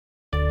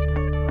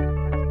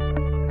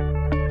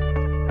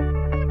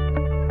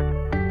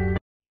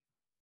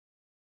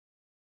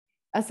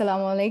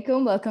Assalamu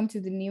alaikum. Welcome to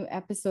the new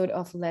episode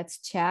of Let's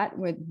Chat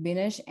with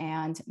Binish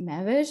and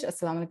Mavish.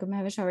 Assalamu alaikum,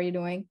 Mavish. How are you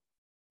doing?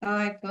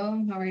 Hi,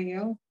 Paul. How are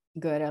you?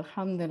 Good.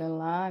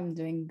 Alhamdulillah. I'm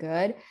doing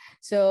good.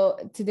 So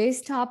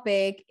today's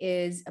topic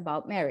is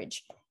about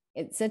marriage.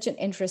 It's such an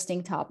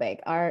interesting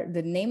topic.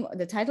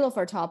 The title of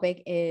our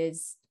topic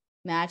is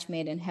Match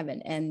Made in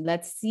Heaven. And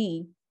let's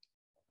see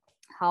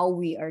how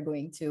we are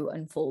going to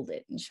unfold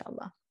it,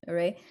 inshallah. All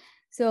right.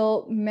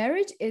 So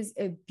marriage is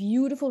a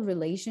beautiful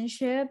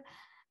relationship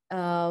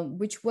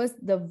which was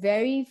the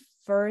very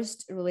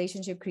first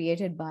relationship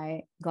created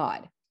by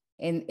God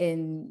as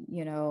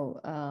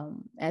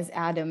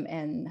Adam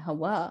and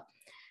Hawa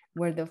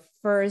were the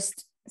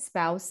first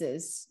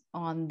spouses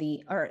on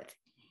the earth.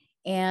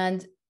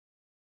 And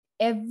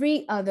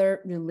every other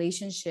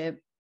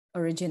relationship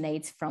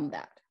originates from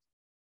that.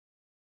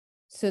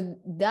 So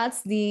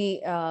that's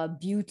the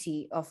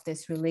beauty of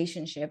this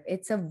relationship.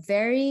 It's a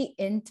very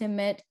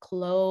intimate,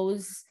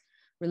 close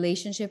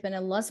relationship, and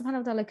Allah subhanahu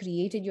wa ta'ala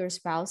created your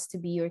spouse to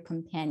be your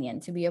companion,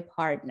 to be a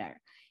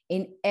partner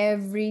in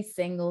every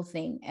single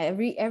thing,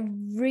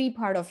 every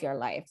part of your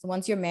life. So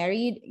once you're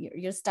married,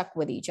 you're stuck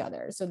with each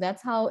other. So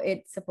that's how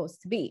it's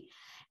supposed to be.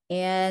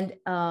 And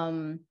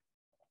subhanallah,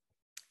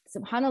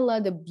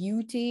 the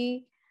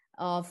beauty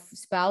of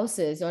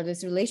spouses or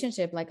this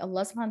relationship, like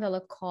Allah subhanahu wa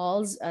ta'ala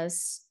calls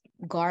us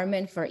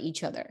garment for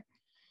each other.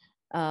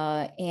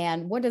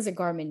 And what does a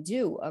garment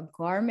do? A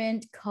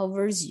garment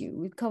covers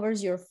you. It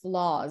covers your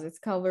flaws. It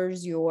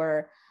covers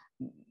your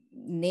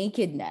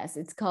nakedness.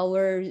 It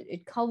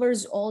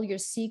covers all your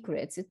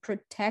secrets. It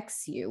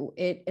protects you.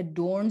 It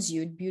adorns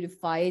you. It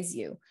beautifies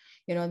you.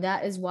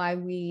 That is why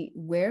we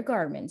wear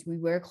garments. We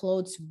wear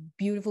clothes,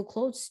 beautiful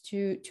clothes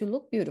to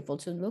look beautiful,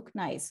 to look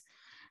nice.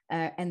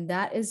 And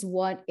that is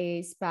what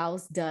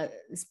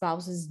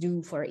spouses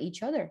do for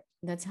each other.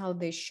 That's how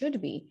they should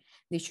be.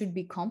 They should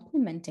be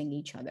complementing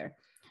each other.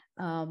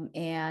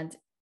 And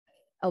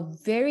a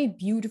very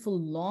beautiful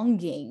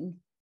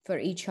longing for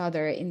each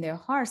other in their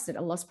hearts that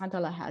Allah subhanahu wa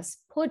ta'ala has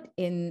put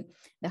in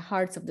the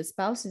hearts of the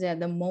spouses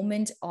at the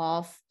moment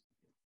of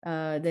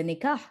the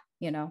nikah,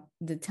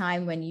 the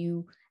time when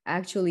you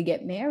actually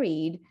get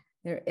married.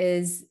 There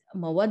is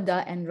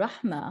mawadda and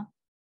rahma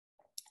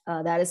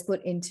that is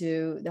put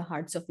into the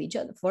hearts of each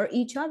other for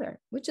each other,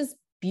 which is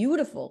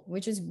beautiful,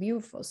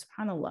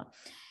 subhanallah.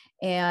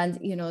 And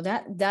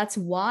that's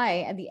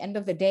why at the end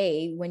of the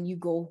day, when you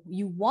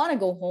want to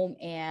go home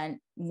and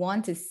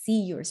want to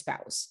see your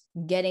spouse,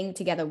 getting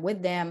together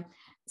with them,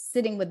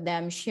 sitting with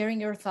them, sharing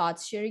your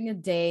thoughts, sharing your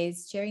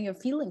days, sharing your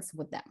feelings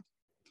with them.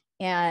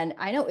 And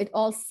I know it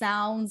all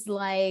sounds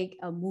like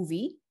a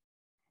movie,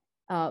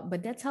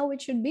 but that's how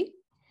it should be.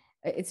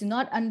 It's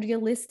not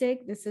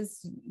unrealistic. This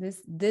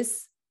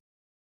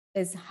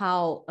is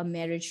how a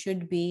marriage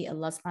should be.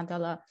 Allah subhanahu wa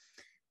ta'ala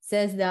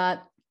says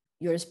that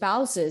your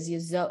spouses, your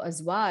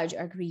azwaj,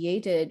 are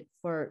created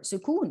for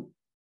sukoon,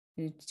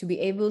 to be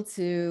able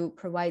to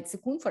provide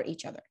sukoon for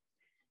each other,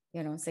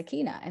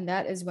 sakina. And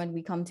that is when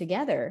we come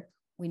together,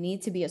 we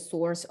need to be a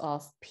source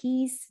of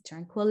peace,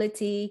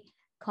 tranquility,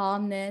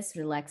 calmness,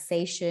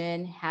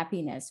 relaxation,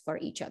 happiness for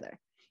each other,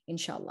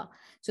 inshallah.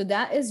 So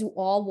that is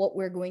all what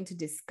we're going to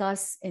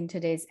discuss in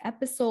today's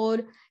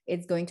episode.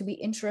 It's going to be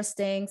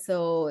interesting,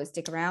 so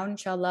stick around,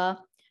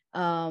 inshallah.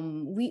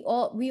 We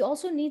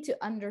also need to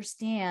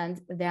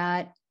understand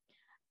that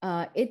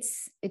it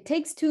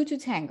takes two to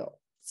tango.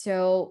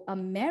 So a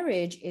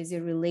marriage is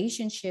a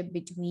relationship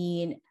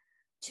between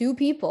two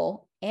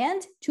people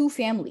and two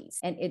families,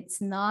 and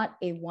it's not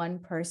a one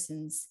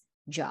person's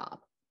job,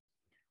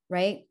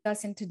 right?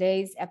 Us in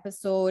today's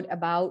episode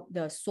about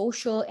the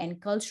social and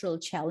cultural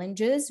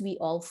challenges we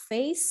all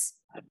face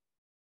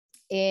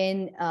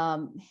in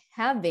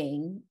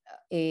having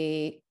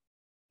a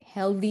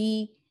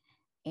healthy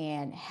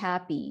and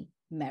happy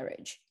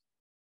marriage,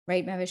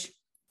 right, Mavish?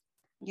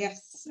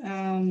 Yes,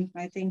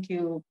 I think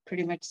you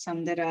pretty much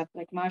summed it up.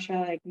 Like Masha,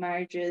 like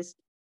marriage is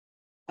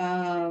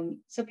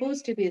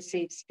supposed to be a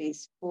safe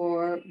space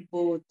for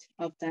both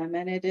of them,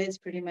 and it is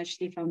pretty much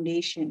the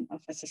foundation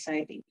of a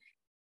society.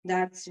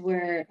 That's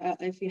where,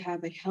 if you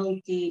have a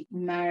healthy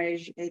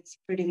marriage, it's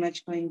pretty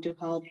much going to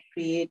help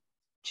create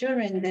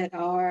children that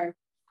are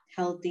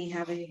healthy,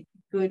 have a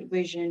good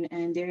vision,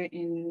 and they're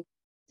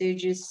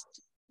just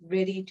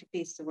ready to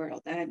face the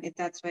world. And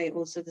that's why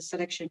also the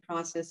selection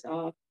process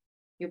of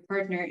your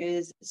partner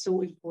is so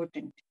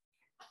important.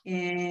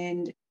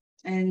 And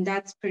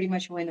that's pretty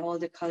much when all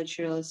the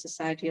cultural,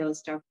 societal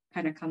stuff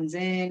kind of comes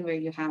in, where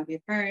you have your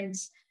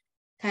parents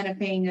kind of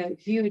playing a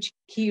huge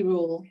key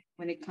role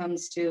when it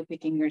comes to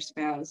picking your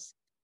spouse.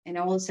 And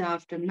also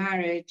after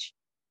marriage,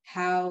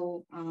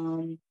 how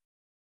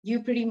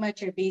you pretty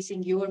much are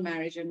basing your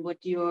marriage on what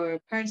your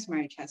parents'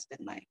 marriage has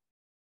been like.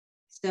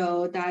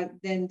 So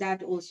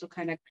that also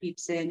kind of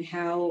creeps in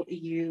how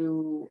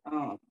you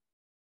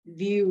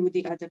view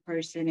the other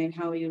person and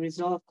how you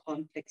resolve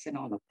conflicts and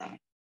all of that.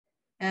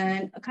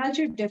 And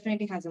culture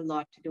definitely has a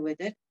lot to do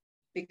with it,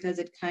 because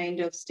it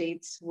kind of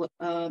states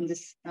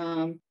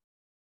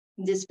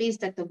the space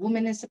that the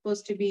woman is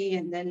supposed to be,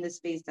 and then the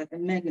space that the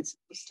man is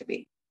supposed to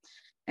be.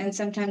 And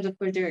sometimes, of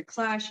course, there are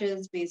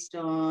clashes based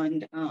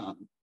on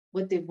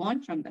what they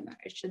want from the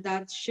marriage. So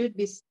that should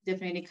be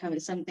definitely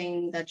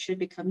something that should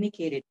be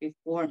communicated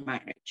before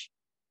marriage.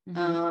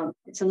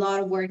 It's a lot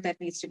of work that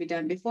needs to be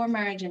done before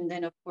marriage, and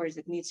then, of course,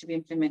 it needs to be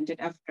implemented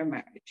after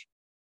marriage.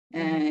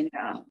 And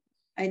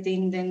I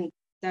think then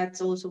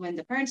that's also when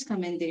the parents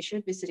come in, they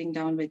should be sitting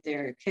down with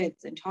their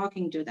kids and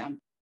talking to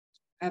them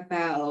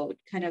about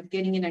kind of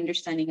getting an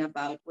understanding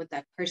about what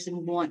that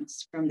person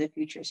wants from the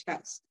future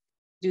spouse.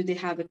 Do they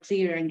have a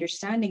clear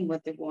understanding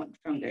what they want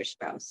from their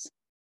spouse?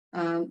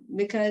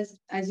 Because,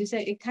 as you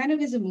said, it kind of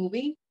is a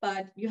movie,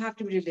 but you have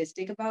to be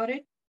realistic about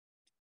it,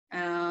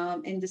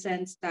 in the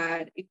sense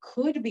that it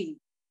could be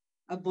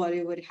a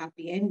Bollywood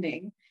happy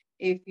ending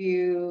if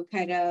you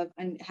kind of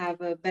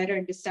have a better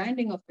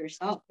understanding of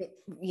yourself.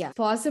 Yeah,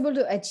 possible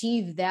to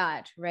achieve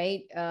that,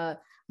 right?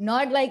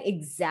 Not like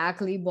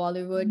exactly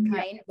Bollywood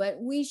kind,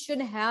 but we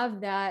should have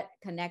that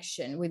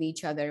connection with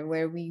each other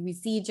where we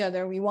see each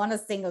other. We want to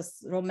sing a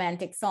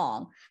romantic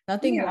song.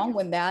 Nothing wrong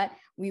with that.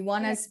 We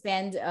want to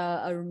spend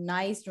a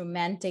nice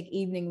romantic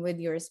evening with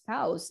your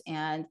spouse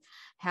and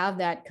have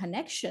that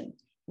connection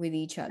with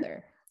each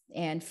other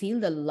and feel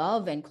the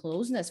love and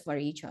closeness for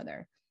each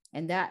other.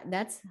 And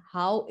that's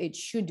how it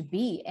should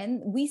be. And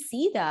we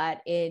see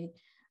that in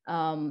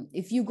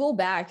if you go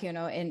back,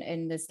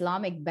 in the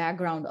Islamic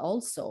background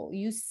also,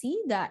 you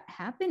see that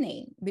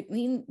happening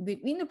between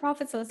the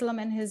Prophet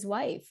ﷺ and his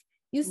wife.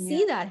 You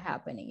see that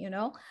happening,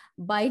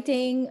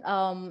 biting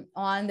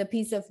on the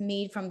piece of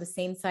meat from the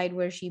same side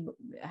where she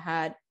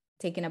had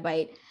taken a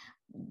bite,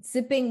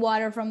 sipping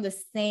water from the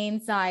same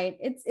side.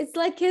 It's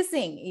like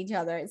kissing each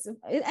other. And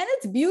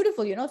it's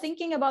beautiful,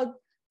 thinking about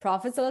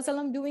Prophet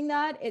ﷺ doing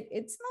that.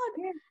 It's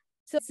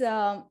not.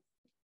 So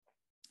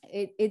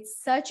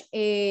it's such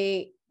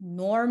a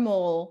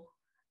normal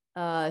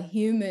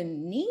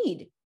human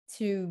need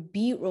to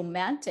be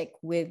romantic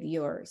with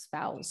your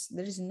spouse.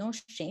 There is no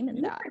shame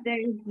in that. There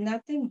is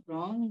nothing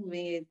wrong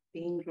with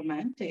being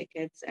romantic.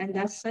 That's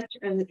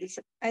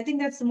I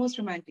think that's the most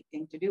romantic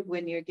thing to do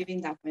when you're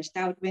giving that much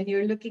doubt, when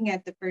you're looking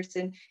at the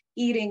person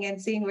eating and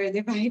seeing where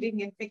they're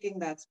biting and picking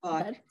that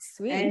spot. That's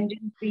sweet. And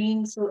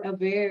being so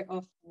aware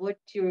of what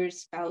your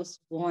spouse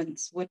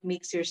wants, what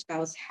makes your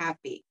spouse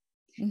happy.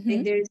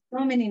 Like, there's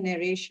so many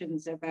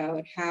narrations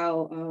about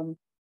how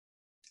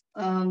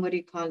what do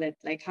you call it?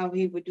 Like how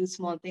he would do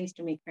small things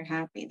to make her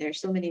happy.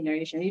 There's so many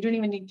narrations. You don't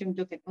even need to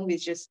look at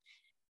movies, just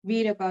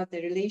read about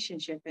the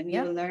relationship and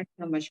you'll learn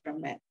so much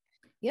from it.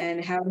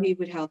 And how he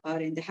would help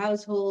out in the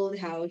household,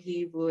 how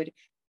he would,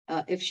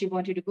 if she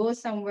wanted to go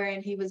somewhere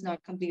and he was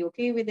not completely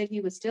okay with it,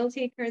 he would still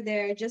take her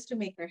there just to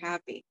make her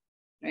happy,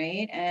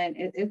 right? And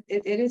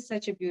it is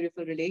such a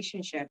beautiful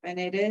relationship. And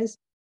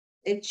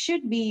it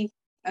should be,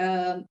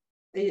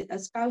 a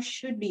spouse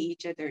should be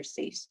each other's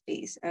safe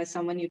space,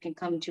 someone you can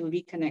come to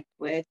reconnect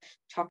with,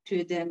 talk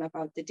to them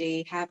about the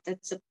day, have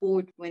that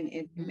support when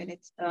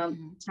it's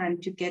time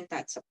to get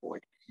that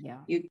support.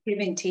 You give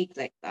and take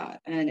like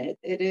that. And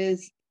it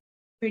is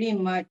pretty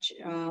much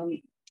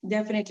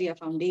definitely a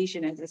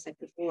foundation, as I said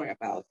before,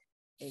 about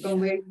from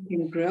where you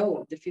can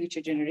grow the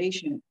future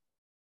generation.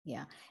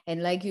 Yeah.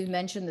 And like you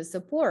mentioned, the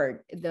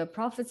support, the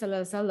Prophet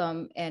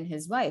ﷺ and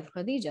his wife,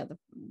 Khadija,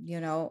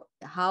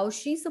 how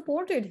she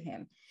supported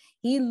him.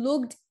 He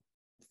looked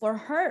for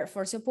her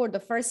for support the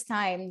first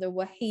time the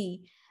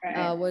Wahi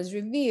was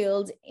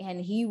revealed.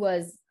 And it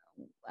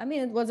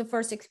was a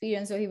first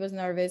experience, so he was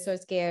nervous or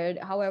scared.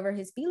 However,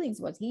 his feelings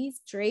was he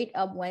straight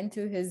up went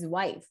to his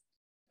wife.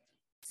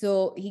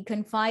 So he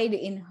confided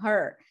in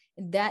her.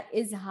 That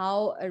is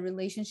how a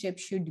relationship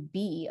should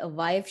be. A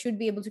wife should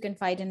be able to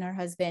confide in her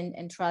husband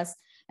and trust,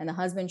 and the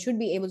husband should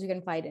be able to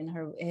confide in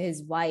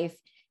his wife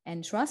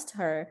and trust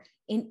her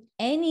in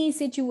any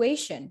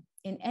situation.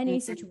 In any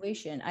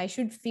situation, I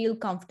should feel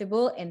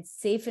comfortable and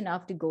safe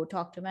enough to go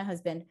talk to my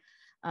husband,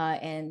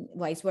 and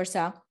vice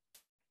versa.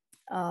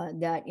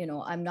 That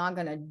we're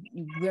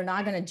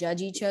not gonna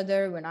judge each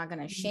other, we're not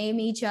gonna shame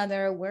each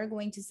other, we're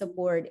going to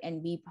support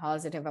and be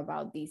positive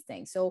about these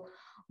things. So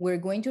we're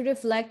going to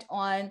reflect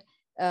on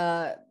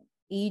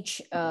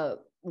each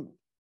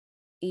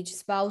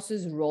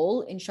spouse's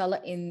role,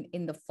 inshallah,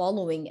 in the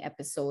following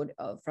episode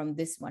from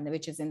this one,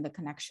 which is in the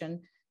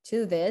connection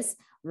to this.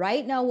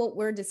 Right now, what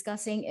we're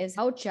discussing is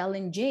how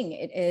challenging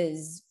it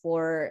is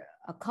for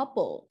a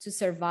couple to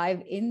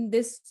survive in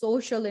this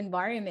social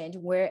environment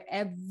where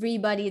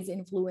everybody is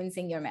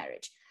influencing your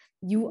marriage.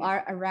 You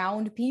are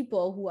around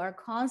people who are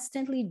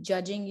constantly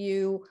judging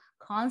you,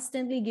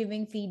 constantly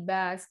giving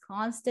feedbacks,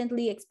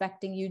 constantly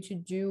expecting you to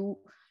do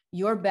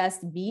your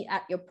best, be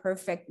at your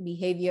perfect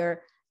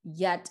behavior,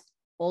 yet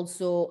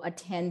also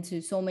attend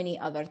to so many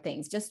other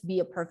things. Just be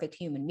a perfect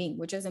human being,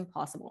 which is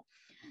impossible.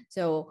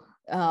 So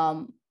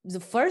the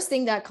first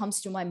thing that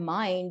comes to my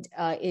mind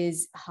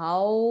is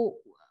how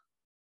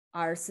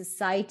our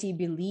society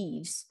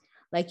believes,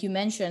 like you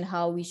mentioned,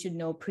 how we should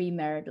know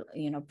premarital,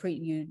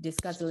 you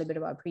discussed a little bit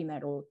about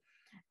premarital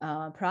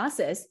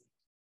process.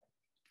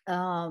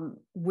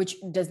 which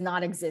does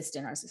not exist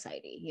in our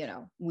society.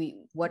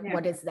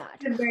 What is that?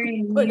 It's a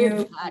very What is new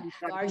that?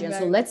 concept. Guardian.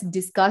 So let's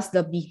discuss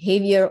the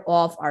behavior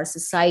of our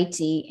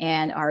society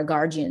and our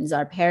guardians,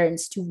 our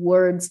parents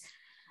towards,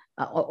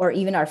 or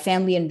even our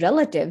family and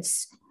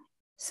relatives,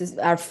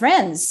 our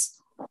friends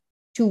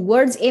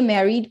towards a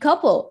married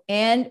couple.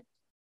 And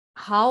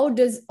how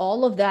does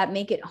all of that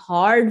make it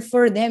hard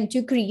for them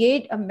to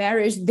create a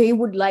marriage they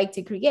would like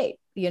to create?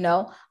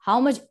 How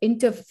much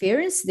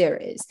interference there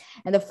is.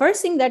 And the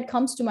first thing that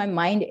comes to my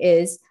mind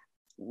is,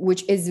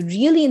 which is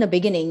really in the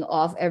beginning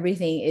of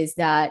everything, is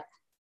that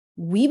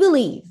we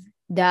believe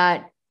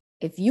that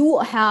if you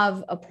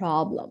have a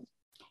problem,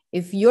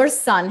 if your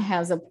son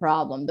has a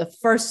problem, the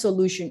first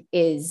solution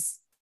is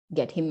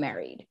get him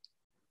married.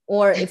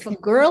 Or if a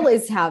girl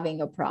is having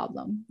a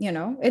problem,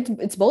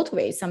 it's both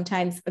ways.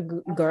 Sometimes a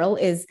girl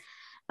is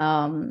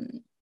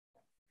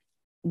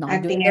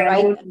not doing the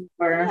right,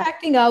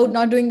 acting out,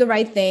 not doing the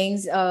right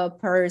things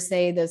per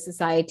se, the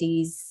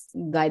society's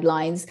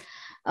guidelines.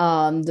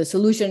 The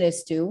solution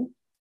is to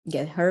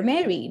get her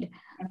married.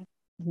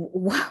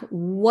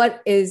 What's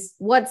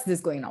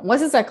this going on?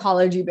 What's the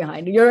psychology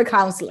behind it? You're a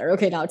counselor.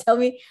 Okay, now tell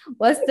me,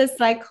 what's the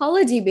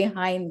psychology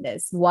behind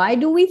this? Why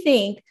do we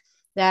think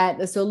that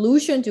the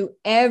solution to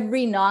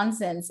every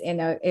nonsense in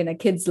a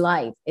kid's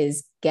life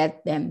is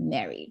get them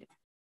married?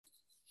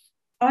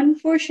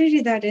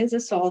 Unfortunately, that is a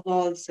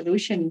solve-all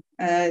solution.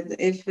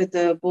 If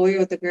the boy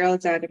or the girl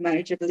is at a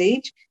marriageable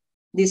age,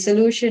 the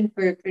solution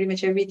for pretty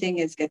much everything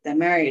is get them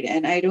married.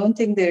 And I don't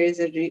think there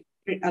is a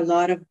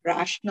lot of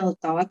rational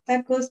thought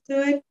that goes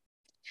through it.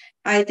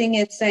 I think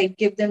it's like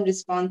give them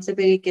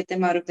responsibility, get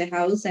them out of the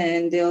house,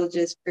 and they'll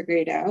just figure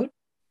it out,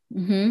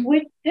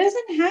 which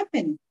doesn't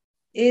happen.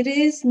 It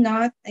is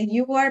not,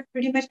 you are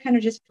pretty much kind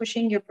of just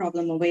pushing your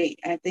problem away.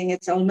 I think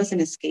it's almost an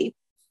escape.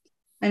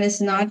 And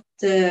it's not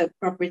the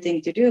proper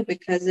thing to do,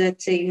 because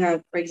let's say you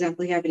have, for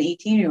example, you have an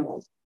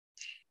 18-year-old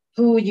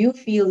who you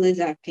feel is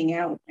acting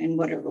out in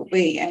whatever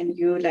way. And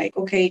you're like,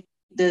 okay,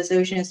 the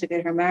solution is to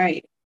get her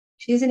married.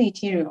 She's an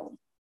 18-year-old.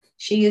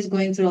 She is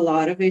going through a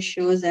lot of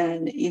issues.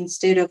 And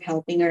instead of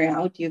helping her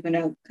out, you're going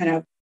to kind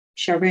of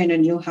shove her in a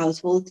new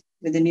household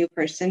with a new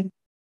person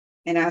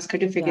and ask her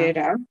to figure it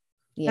out.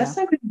 That's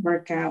not going to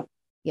work out.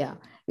 Yeah.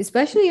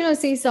 Especially,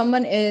 say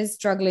someone is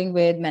struggling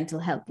with mental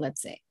health,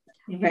 let's say.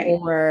 Right.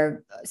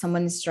 Or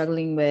someone is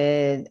struggling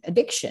with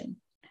addiction.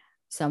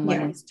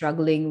 Someone is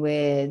struggling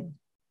with,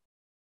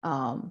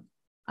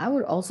 I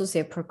would also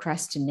say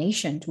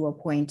procrastination to a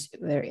point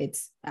where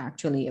it's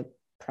actually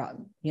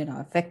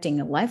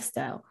affecting a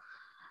lifestyle.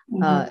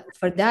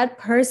 For that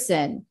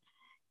person,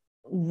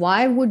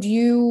 why would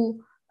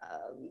you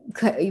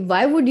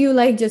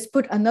like just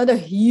put another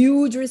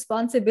huge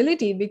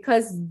responsibility?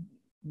 Because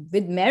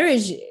with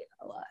marriage,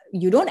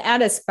 you don't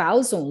add a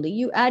spouse only,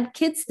 you add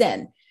kids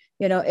then.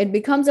 It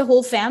becomes a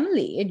whole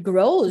family. It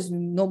grows.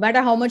 No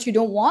matter how much you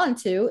don't want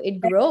to, it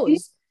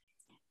grows.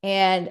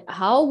 And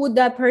how would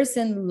that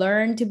person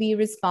learn to be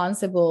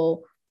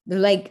responsible?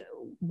 Like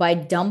by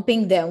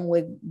dumping them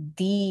with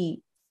the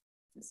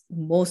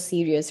most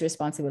serious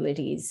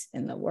responsibilities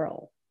in the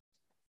world.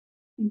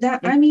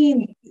 That's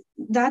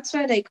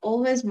why, like,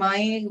 always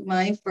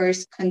my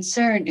first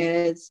concern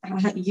is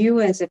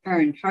you as a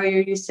parent. How are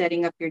you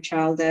setting up your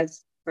child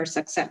for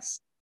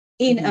success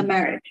in a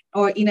marriage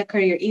or in a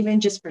career, even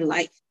just for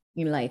life?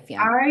 In life,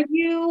 yeah. Are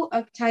you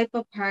a type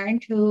of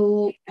parent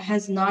who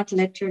has not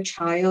let your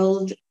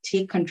child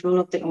take control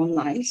of their own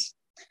lives?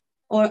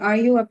 Or are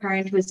you a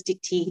parent who is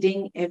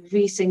dictating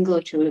every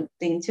single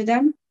thing to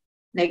them?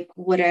 Like,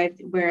 where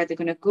are they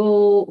going to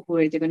go? Who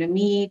are they going to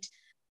meet?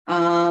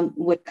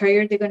 What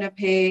career they're going to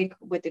pick?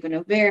 What they're going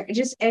to wear?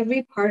 Just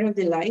every part of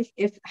their life,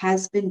 if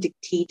has been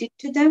dictated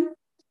to them,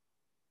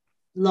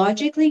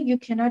 logically, you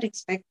cannot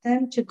expect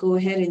them to go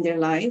ahead in their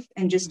life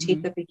and just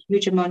take up a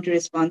huge amount of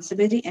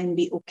responsibility and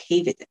be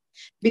okay with it,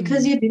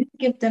 because you didn't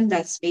give them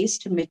that space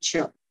to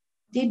mature.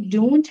 They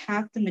don't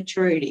have the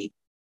maturity,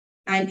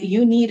 and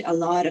you need a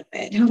lot of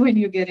it when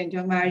you get into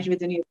a marriage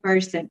with a new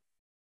person,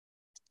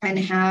 and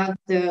have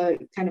the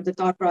kind of the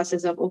thought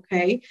process of,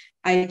 okay,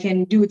 I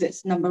can do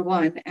this, number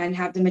one, and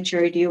have the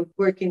maturity of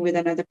working with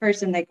another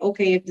person. Like,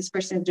 okay, if this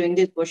person is doing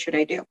this, what should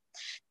I do?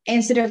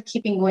 Instead of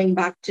keeping going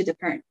back to the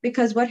parent.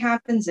 Because what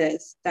happens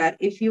is that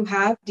if you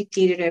have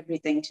dictated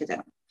everything to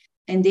them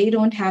and they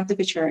don't have the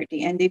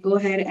maturity and they go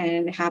ahead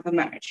and have a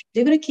marriage,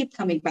 they're going to keep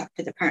coming back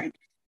to the parent.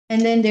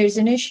 And then there's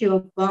an issue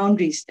of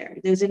boundaries there.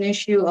 There's an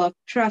issue of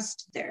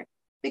trust there,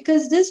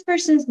 because this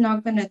person is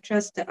not going to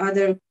trust the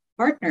other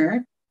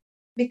partner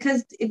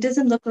because it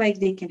doesn't look like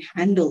they can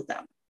handle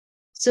them.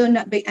 So,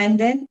 and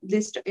then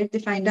if they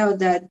find out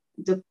that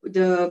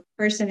the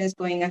person is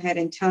going ahead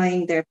and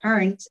telling their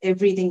parents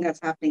everything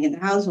that's happening in the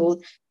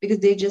household because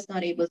they're just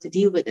not able to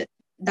deal with it,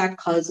 that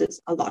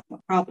causes a lot more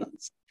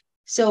problems.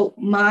 So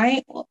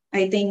I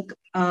think,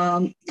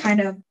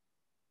 kind of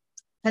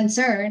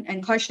concern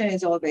and question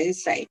is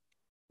always like,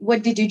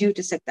 what did you do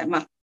to set them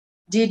up?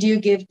 Did you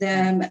give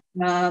them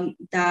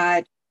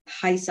that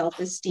high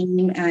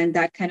self-esteem and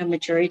that kind of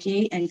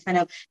maturity, and kind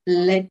of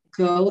let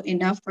go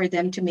enough for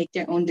them to make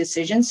their own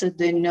decisions, so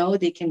they know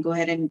they can go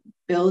ahead and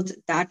build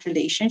that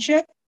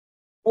relationship?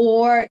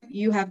 Or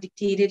you have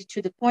dictated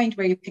to the point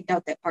where you picked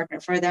out that partner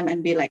for them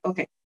and be like,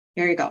 okay,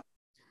 here you go.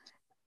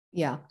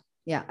 Yeah.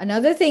 Yeah.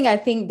 Another thing, I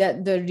think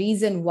that the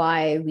reason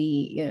why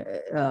we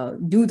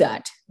do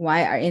that,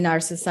 why in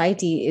our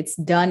society it's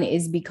done,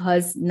 is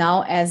because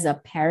now as a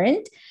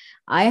parent,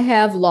 I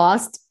have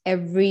lost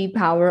every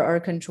power or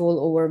control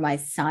over my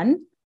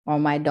son or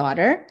my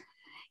daughter.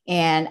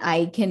 And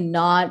I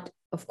cannot,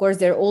 of course,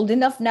 they're old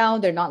enough now.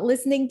 They're not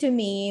listening to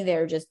me.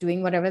 They're just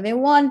doing whatever they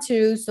want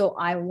to. So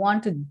I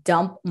want to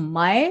dump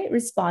my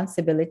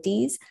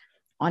responsibilities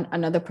on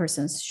another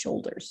person's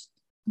shoulders.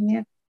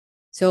 Yeah.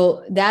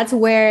 So that's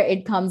where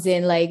it comes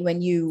in, like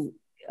when you,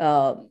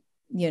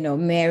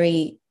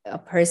 marry a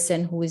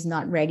person who is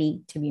not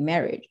ready to be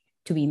married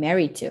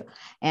to.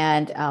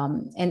 And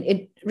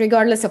it,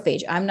 regardless of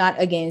age, I'm not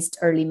against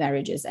early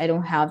marriages. I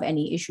don't have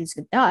any issues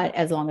with that,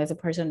 as long as a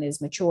person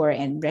is mature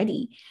and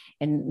ready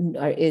and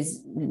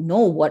is know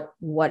what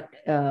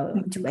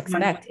to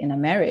expect in a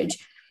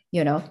marriage,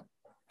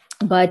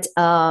 But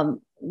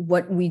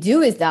what we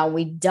do is that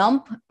we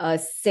dump a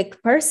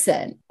sick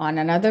person on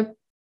another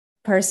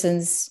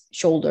person's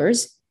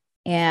shoulders,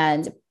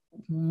 and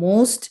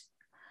most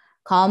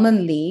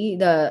commonly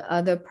the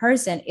other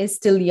person is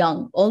still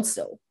young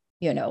also,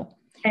 and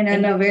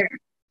unaware.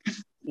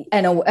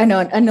 And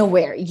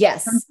unaware.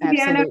 Yes,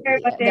 absolutely. Unaware,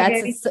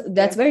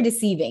 that's very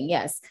deceiving.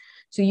 Yes.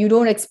 So you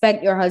don't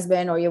expect your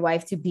husband or your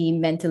wife to be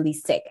mentally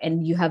sick,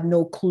 and you have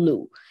no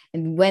clue.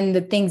 And when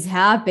the things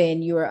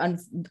happen,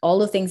 all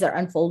the things are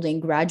unfolding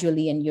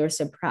gradually, and you're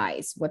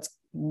surprised.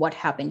 What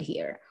happened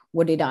here?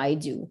 What did I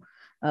do?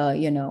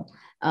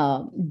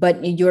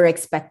 But you're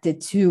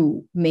expected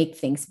to make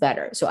things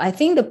better. So I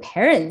think the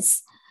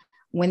parents,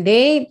 when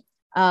they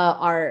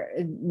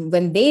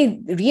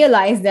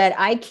realize that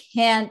I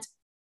can't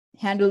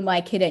handle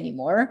my kid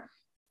anymore,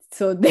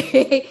 so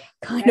they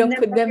kind of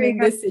put them in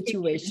this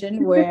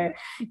situation where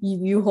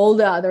you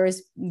hold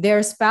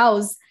their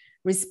spouse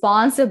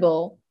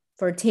responsible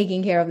for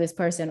taking care of this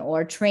person,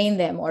 or train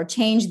them, or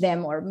change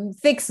them, or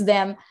fix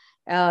them.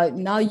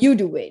 Now you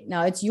do it.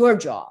 Now it's your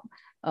job.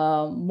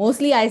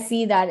 Mostly I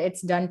see that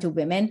it's done to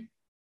women,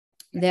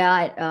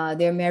 that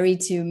they're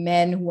married to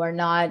men who are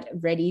not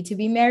ready to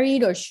be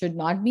married or should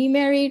not be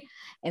married.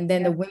 And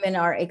then the women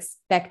are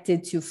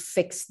expected to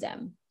fix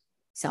them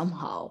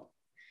somehow,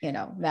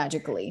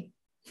 magically.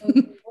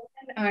 Women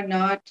are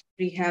not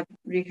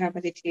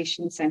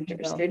rehabilitation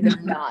centers. No, They're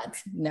not.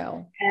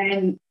 No.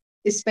 And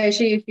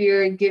especially if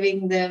you're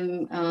giving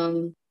them,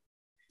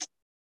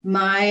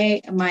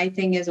 my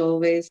thing is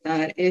always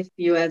that if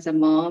you as a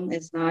mom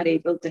is not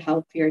able to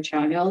help your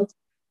child,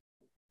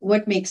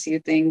 what makes you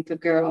think a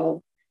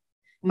girl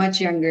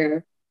much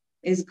younger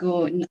is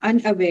going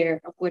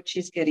unaware of what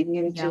she's getting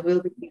into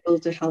will be able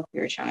to help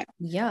your child?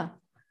 Yeah,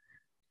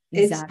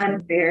 exactly. It's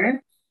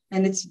unfair,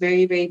 and it's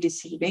very, very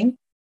deceiving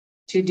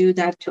to do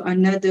that to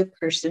another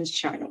person's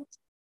child.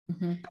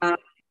 Mm-hmm.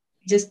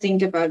 Just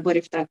think about what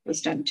if that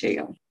was done to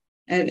you.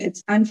 And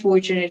it's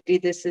unfortunately,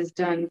 this is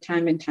done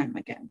time and time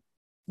again.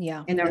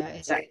 Yeah, in our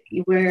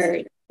society,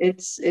 where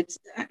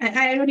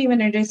I don't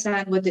even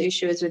understand what the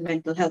issue is with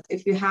mental health.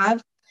 If you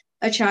have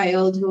a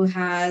child who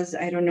has,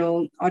 I don't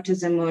know,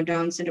 autism or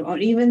Down syndrome, or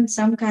even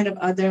some kind of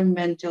other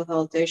mental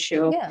health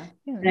issue,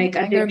 like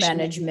anger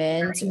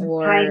management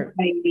or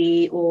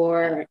anxiety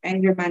or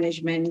anger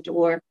management,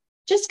 or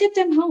just get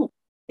them help.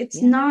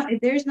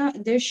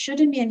 There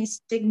shouldn't be any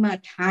stigma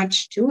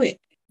attached to it,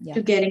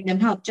 to getting them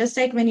help. Just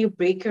like when you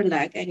break your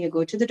leg and you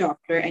go to the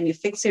doctor and you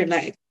fix your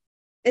leg,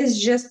 it's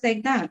just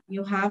like that.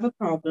 You have a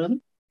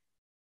problem.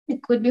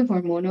 It could be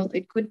hormonal.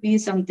 It could be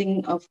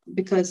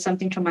because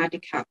something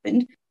traumatic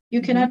happened.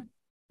 You cannot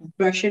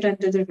brush it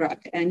under the rug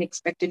and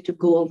expect it to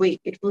go away.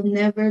 It will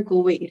never go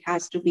away. It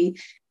has to be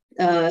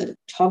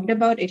talked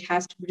about. It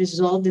has to be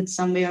resolved in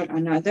some way or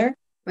another,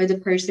 where the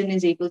person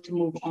is able to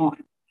move on.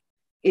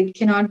 It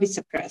cannot be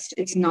suppressed.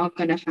 It's not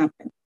going to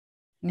happen.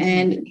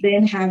 And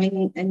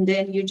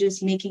then you're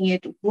just making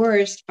it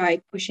worse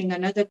by pushing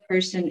another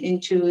person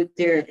into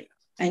their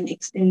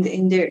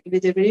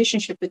with the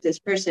relationship with this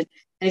person,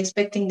 and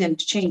expecting them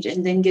to change,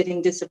 and then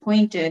getting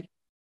disappointed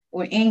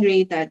or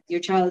angry that your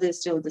child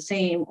is still the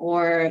same,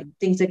 or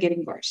things are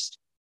getting worse.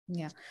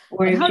 Yeah.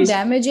 Or how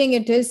damaging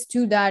it is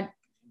to that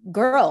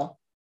girl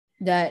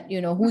that,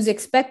 who's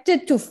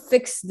expected to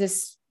fix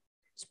this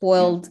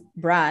spoiled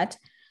brat.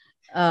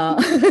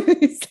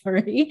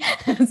 Sorry,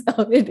 that's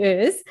how it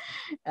is,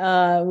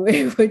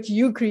 which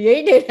you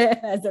created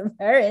as a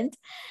parent,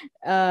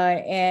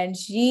 and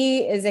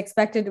she is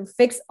expected to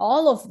fix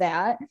all of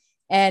that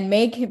and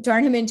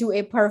turn him into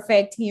a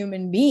perfect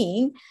human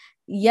being.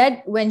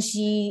 Yet when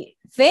she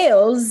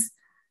fails,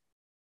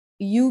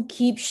 you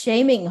keep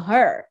shaming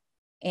her,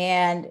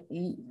 and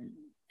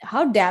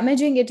how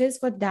damaging it is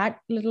for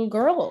that little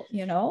girl,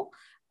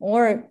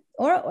 or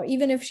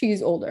even if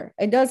she's older,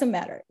 it doesn't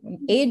matter.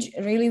 Age,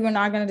 really, we're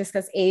not going to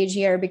discuss age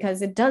here,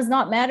 because it does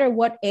not matter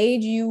what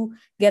age you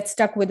get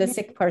stuck with a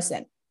sick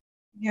person.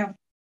 Yeah,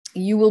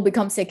 you will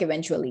become sick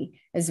eventually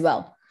as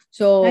well.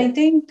 So I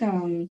think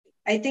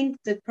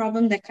the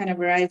problem that kind of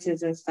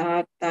arises is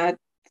that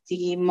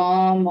the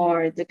mom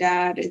or the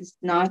dad is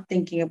not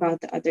thinking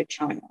about the other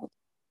child.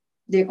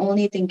 They're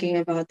only thinking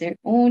about their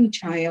own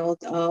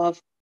child,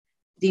 of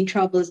the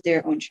troubles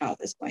their own child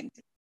is going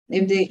through.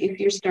 If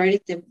you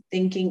started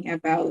thinking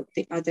about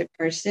the other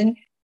person,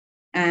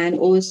 and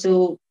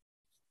also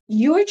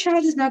your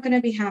child is not going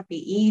to be happy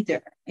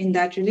either in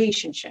that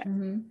relationship.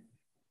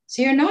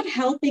 So you're not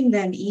helping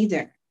them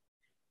either.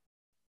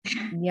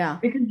 Yeah.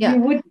 Because Yeah.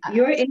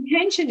 your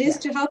intention is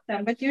to help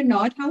them, but you're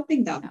not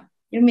helping them.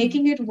 You're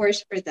making it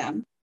worse for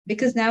them,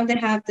 because now they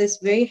have this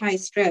very high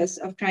stress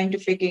of trying to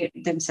figure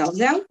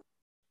themselves out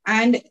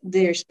and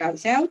their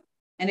spouse out.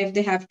 And if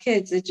they have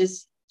kids, it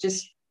just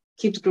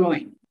keeps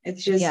growing.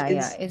 It's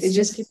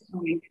just keeps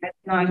growing. That's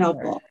not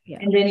helpful. Yeah.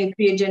 And then you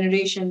create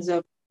generations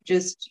of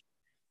just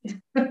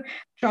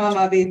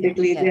trauma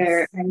basically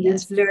there, and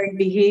this learned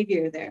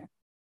behavior there.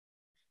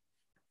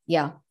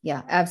 Yeah,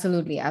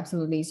 absolutely.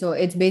 So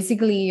it's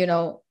basically,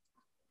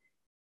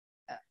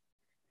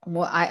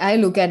 well, I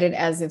look at it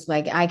as if,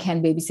 like, I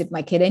can't babysit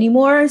my kid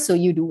anymore, so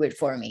you do it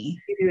for me.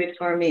 You do it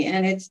for me.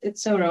 And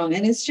it's so wrong.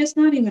 And it's just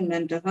not even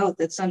mental health.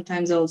 It's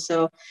sometimes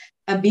also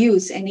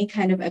abuse. Any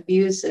kind of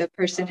abuse a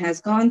person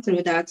has gone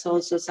through, that's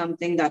also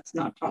something that's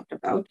not talked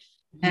about.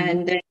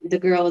 And then the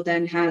girl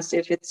then has,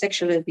 if it's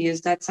sexual abuse,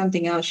 that's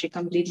something else she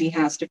completely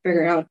has to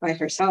figure out by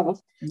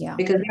herself. Yeah.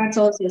 Because that's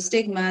also a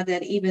stigma,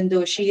 that even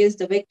though she is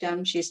the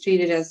victim, she's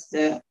treated as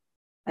the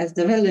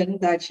villain,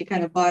 that she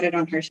kind of bought it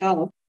on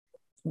herself.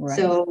 Right.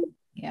 So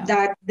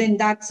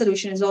that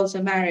solution is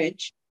also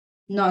marriage,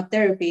 not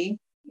therapy.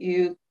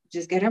 You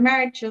just get her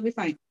married, she'll be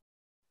fine.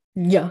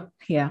 Yeah.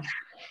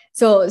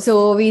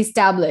 So we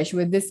established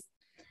with this,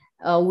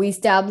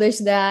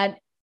 that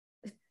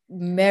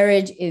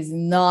marriage is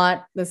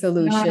not the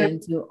solution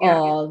to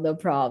all the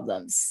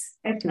problems.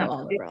 It's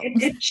not.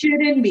 It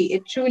shouldn't be.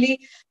 It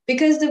truly,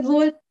 because the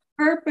whole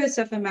purpose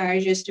of a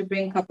marriage is to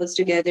bring couples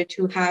together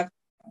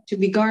to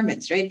be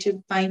garments, right?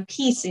 To find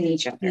peace in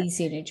each other.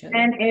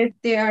 And if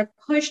they are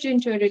pushed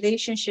into a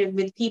relationship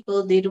with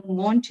people they don't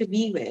want to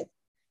be with,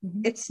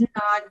 it's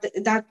not,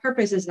 that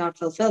purpose is not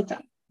fulfilled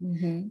then.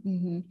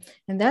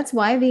 And that's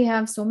why we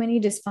have so many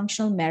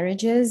dysfunctional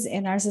marriages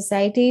in our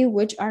society,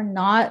 which are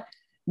not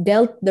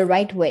dealt the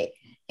right way.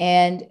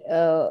 And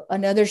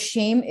another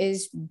shame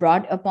is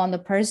brought upon the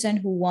person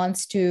who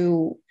wants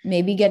to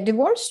maybe get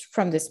divorced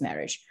from this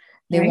marriage.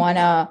 They want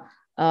to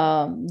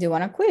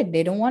quit.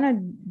 They don't want to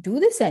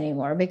do this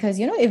anymore, because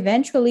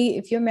eventually,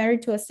 if you're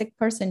married to a sick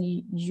person,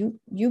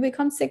 you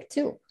become sick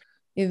too.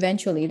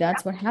 Eventually,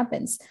 that's what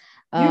happens.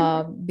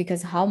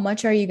 Because how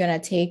much are you going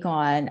to take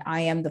on,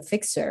 I am the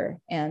fixer,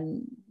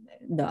 and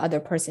the other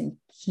person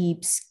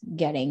keeps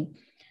getting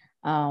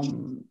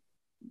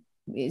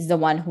is the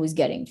one who's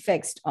getting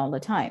fixed all the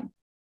time.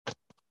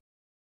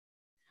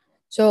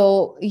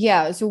 So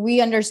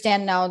we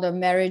understand now the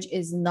marriage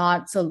is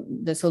not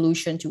the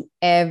solution to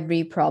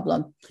every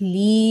problem.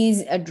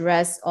 Please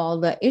address all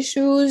the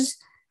issues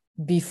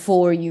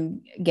before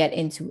you get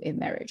into a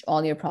marriage,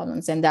 all your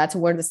problems. And that's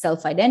where the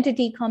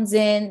self-identity comes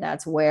in.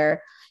 That's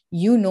where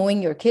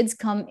knowing your kids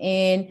come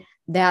in.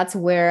 That's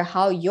where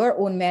how your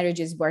own marriage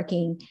is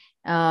working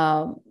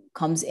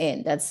comes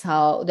in. That's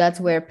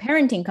where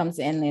parenting comes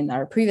in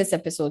our previous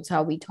episodes,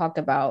 how we talked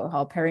about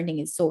how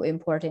parenting is so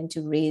important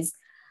to raise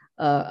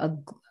how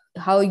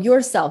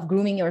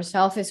grooming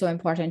yourself is so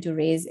important to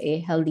raise a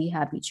healthy,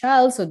 happy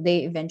child, so they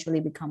eventually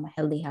become a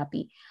healthy,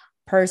 happy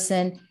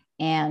person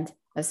and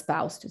a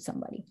spouse to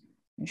somebody,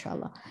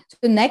 inshallah. So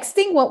the next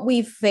thing what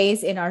we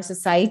face in our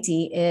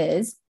society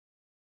is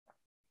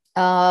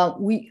now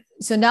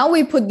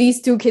we put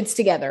these two kids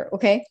together,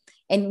 okay?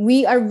 And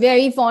we are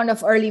very fond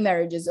of early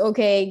marriages.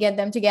 Okay, get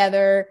them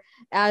together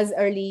as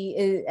early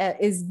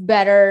is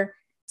better.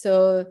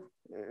 So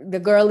the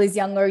girl is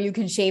younger, you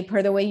can shape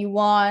her the way you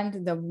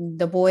want. The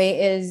boy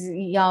is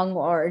young,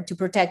 or to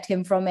protect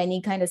him from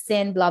any kind of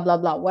sin, blah, blah,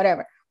 blah,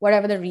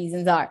 whatever the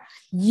reasons are.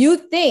 You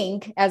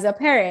think as a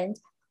parent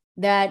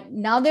that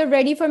now they're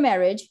ready for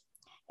marriage.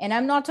 And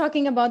I'm not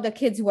talking about the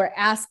kids who are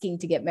asking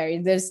to get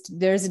married.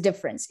 There's a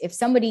difference. If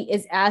somebody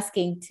is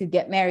asking to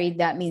get married,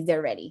 that means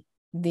they're ready.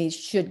 They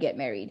should get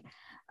married,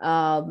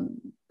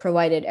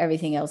 provided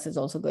everything else is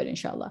also good,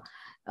 inshallah.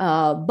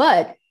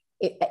 But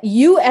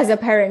you as a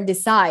parent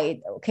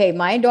decide, okay,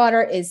 my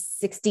daughter is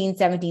 16,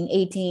 17,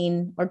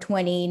 18, or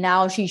 20.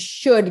 Now she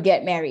should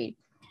get married.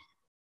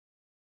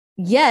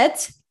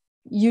 Yet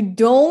you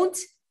don't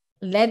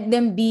let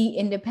them be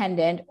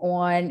independent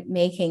on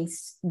making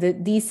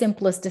the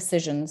simplest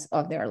decisions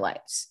of their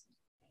lives.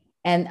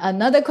 And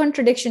another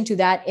contradiction to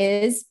that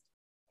is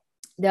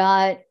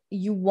that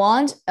you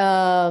want,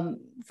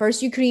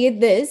 first you create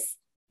this,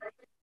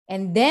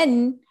 and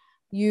then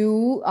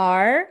you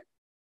are,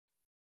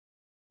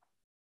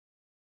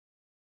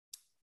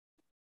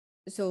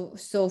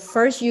 So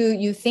first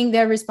you think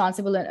they're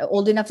responsible and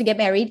old enough to get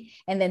married,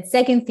 and then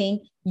second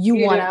thing, you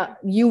You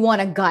don't,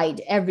 wanna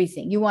guide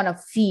everything. You wanna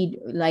feed,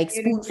 like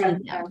you don't spoon feed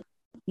trust them. them.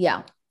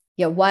 Yeah.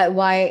 Yeah.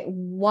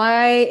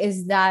 Why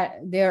is that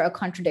there a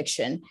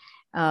contradiction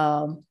in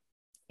our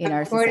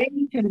society?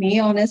 According to me,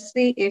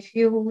 honestly, if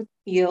you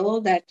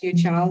feel that your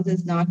child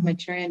is not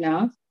mature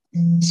enough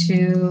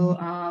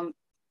to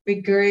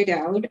figure it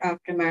out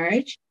after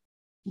marriage,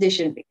 they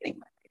shouldn't be getting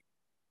married.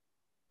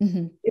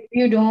 Mm-hmm.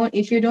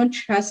 If you don't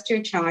trust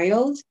your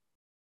child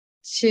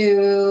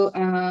to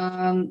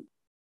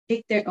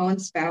pick their own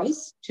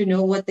spouse, to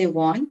know what they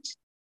want,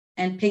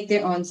 and pick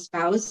their own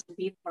spouse to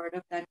be part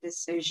of that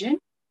decision,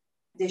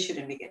 they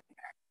shouldn't be getting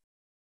married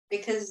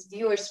because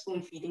you are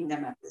spoon feeding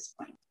them at this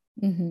point.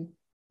 Mm-hmm.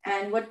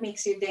 And what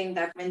makes you think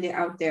that when they're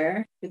out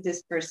there with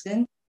this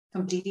person,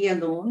 completely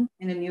alone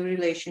in a new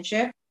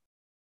relationship,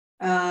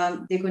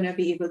 they're going to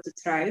be able to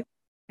thrive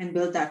and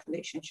build that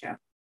relationship?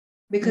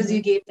 Because Mm-hmm.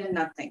 you gave them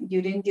nothing.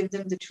 You didn't give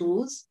them the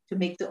tools to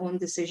make their own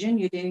decision.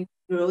 You didn't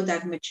grow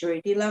that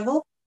maturity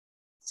level.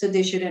 So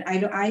they shouldn't.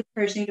 I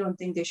personally don't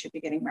think they should be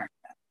getting married.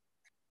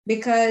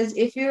 Because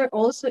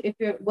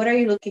what are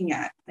you looking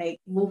at? Like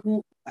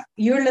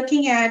you're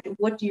looking at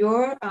what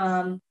your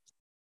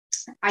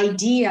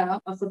idea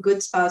of a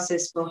good spouse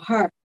is for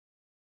her.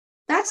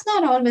 That's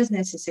not always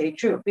necessarily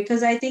true,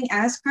 because I think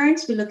as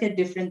parents we look at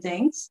different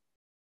things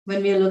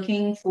when we're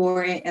looking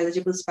for an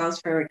eligible spouse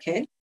for our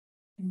kid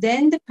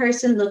than the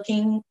person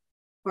looking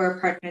for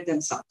a partner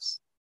themselves.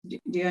 Do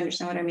you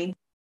understand what I mean?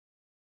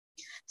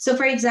 So,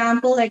 for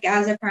example, like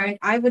as a parent,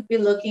 I would be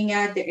looking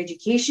at their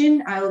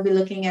education, I will be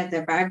looking at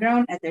their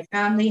background, at their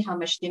family, how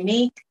much they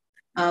make,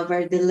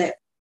 where they live.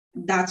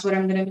 That's what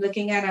I'm going to be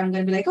looking at. I'm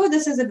going to be like, oh,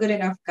 this is a good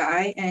enough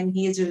guy and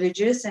he is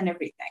religious and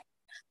everything.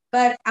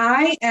 But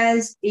I,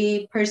 as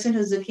a person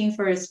who's looking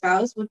for a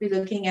spouse, would be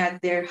looking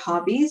at their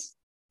hobbies.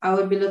 I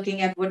would be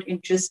looking at what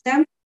interests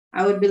them.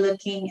 I would be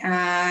looking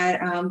at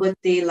what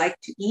they like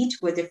to eat,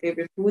 what their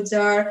favorite foods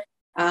are.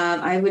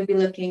 I would be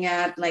looking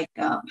at like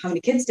how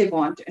many kids they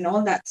want and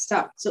all that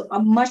stuff. So a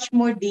much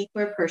more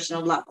deeper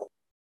personal level.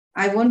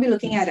 I won't be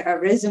looking at a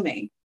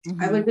resume. I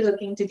Mm-hmm. would be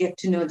looking to get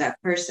to know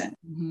that person.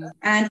 Mm-hmm.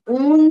 And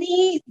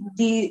only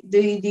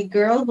the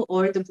girl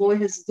or the boy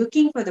who's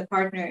looking for the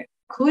partner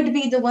could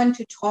be the one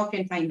to talk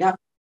and find out.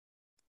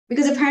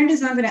 Because a parent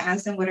is not going to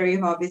ask them, what are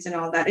your hobbies and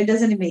all that. It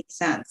doesn't make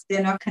sense.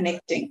 They're not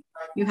connecting.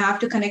 You have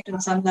to connect on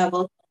some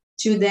level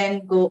to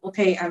then go,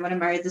 okay, I want to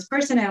marry this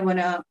person. I want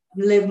to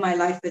live my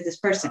life with this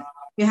person.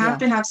 You have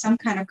to have some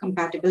kind of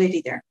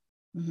compatibility there.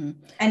 Mm-hmm.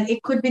 And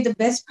it could be the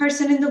best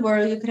person in the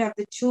world. You could have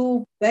the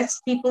two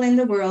best people in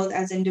the world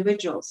as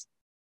individuals,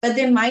 but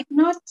they might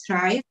not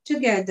thrive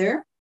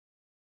together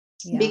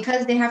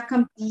because they have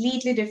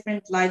completely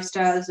different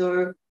lifestyles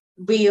or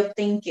way of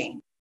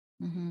thinking.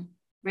 Mm-hmm.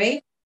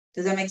 Right?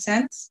 Does that make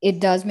sense? It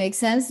does make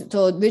sense.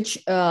 So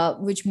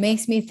which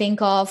makes me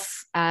think of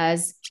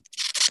as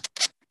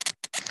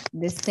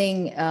this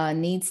thing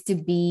needs to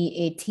be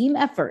a team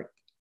effort.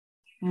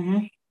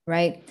 Mm-hmm.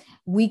 Right?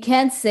 We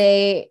can't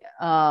say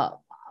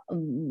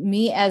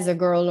me as a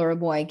girl or a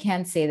boy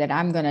can't say that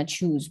I'm going to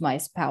choose my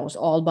spouse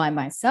all by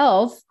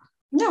myself.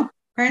 No,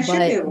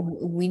 but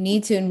we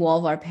need to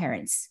involve our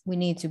parents. We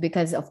need to,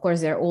 because of course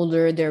they're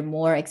older, they're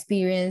more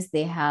experienced,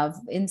 they have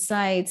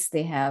insights,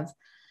 they have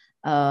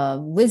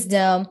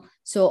wisdom.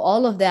 So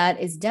all of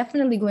that is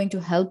definitely going to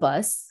help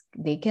us.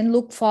 They can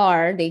look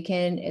far, they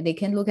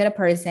can look at a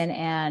person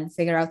and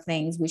figure out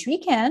things which we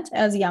can't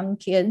as young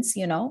kids,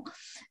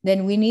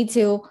 then we need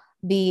to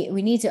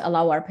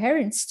allow our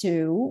parents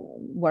to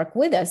work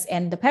with us,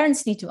 and the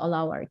parents need to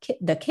allow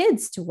the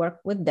kids to work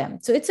with them.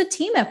 So it's a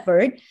team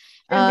effort.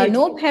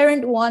 No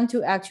parent want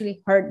to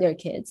actually hurt their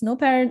kids. No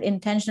parent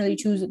intentionally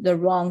choose the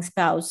wrong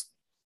spouse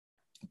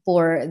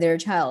for their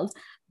child.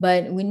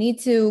 But we need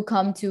to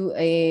come to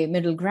a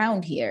middle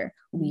ground here.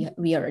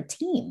 We are a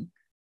team.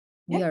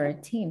 We are a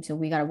team, so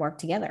we got to work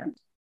together.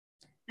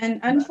 And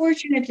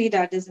unfortunately,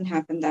 that doesn't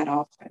happen that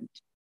often.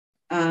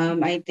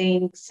 I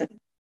think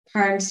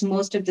parents,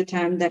 most of the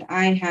time that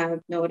I have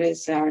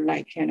noticed, are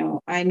like,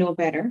 I know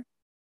better.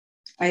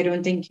 I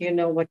don't think you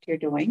know what you're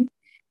doing.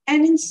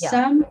 And in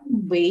some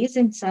ways,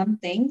 in some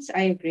things,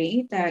 I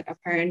agree that a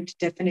parent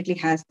definitely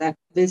has that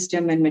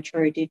wisdom and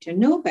maturity to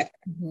know better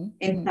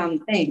in some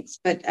things.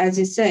 But as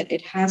you said,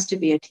 it has to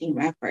be a team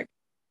effort.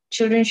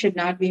 Children should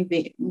not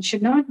be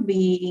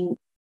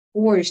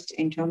forced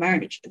into a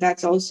marriage.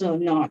 That's also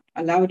not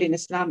allowed in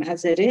Islam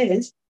as it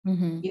is.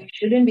 You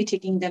shouldn't be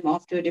taking them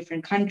off to a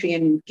different country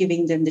and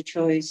giving them the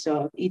choice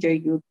of either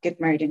you get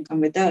married and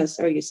come with us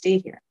or you stay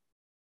here.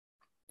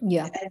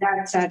 Yeah, and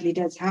that sadly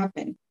does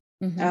happen.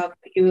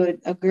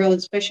 A girl,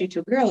 especially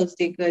two girls,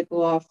 they could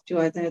go off to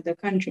another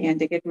country and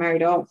they get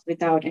married off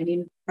without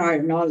any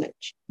prior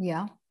knowledge.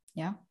 Yeah.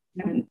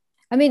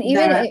 I mean,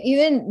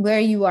 even where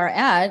you are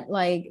at,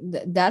 like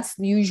that's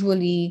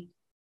usually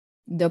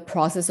the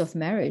process of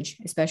marriage,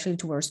 especially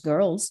towards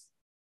girls.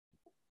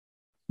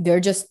 They're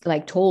just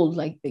like told,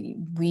 like,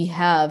 we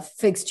have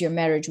fixed your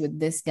marriage with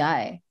this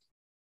guy.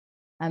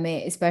 I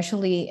mean,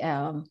 especially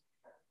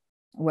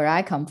where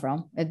I come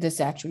from. This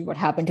is actually what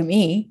happened to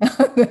me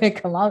when I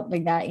come out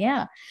like that.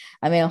 Yeah.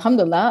 I mean,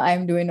 alhamdulillah,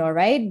 I'm doing all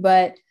right.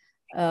 But,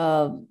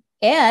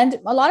 and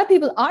a lot of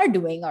people are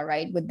doing all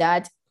right with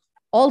that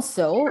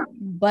also.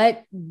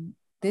 But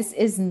this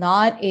is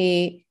not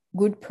a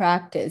good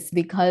practice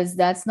because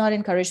that's not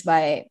encouraged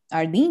by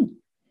our deen.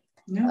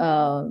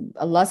 Allah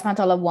subhanahu wa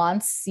ta'ala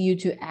wants you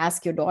to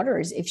ask your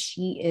daughters if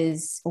she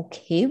is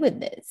okay with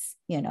this,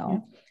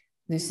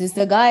 this is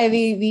the guy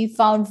we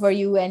found for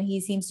you and he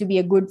seems to be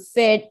a good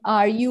fit.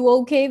 Are you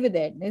okay with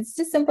it? It's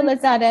just simple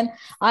as that. And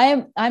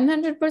I'm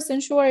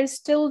 100% sure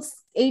still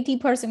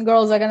 80%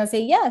 girls are going to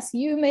say, yes,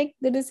 you make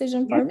the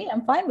decision for me.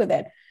 I'm fine with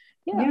it.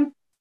 Yeah.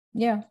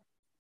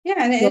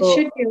 And it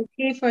should be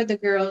okay for the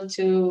girl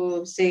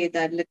to say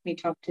that, let me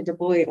talk to the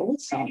boy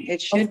also.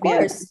 It should be,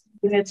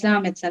 in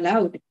Islam, it's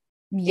allowed.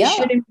 It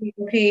shouldn't be,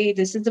 okay,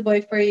 this is the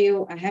boy for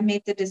you. I have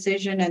made the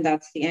decision and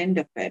that's the end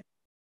of it.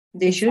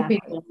 They should be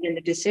involved in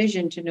the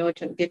decision to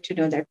get to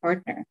know their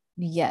partner.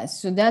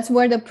 Yes. So that's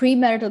where the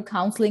premarital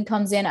counseling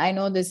comes in. I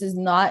know this is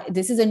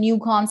a new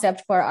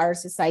concept for our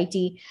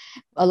society.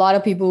 A lot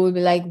of people will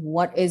be like,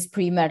 what is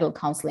premarital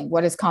counseling?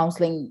 What is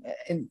counseling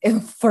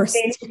first?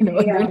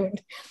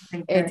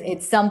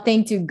 It's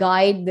something to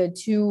guide the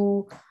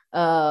two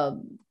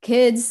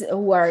kids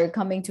who are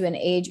coming to an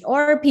age,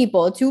 or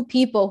two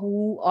people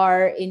who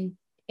are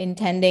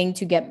intending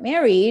to get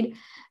married.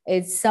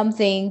 It's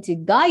something to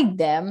guide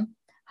them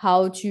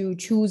how to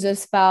choose a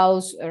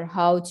spouse, or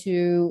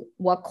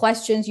what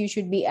questions you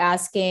should be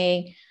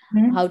asking,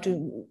 how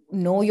to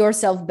know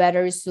yourself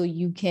better so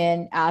you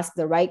can ask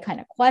the right kind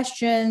of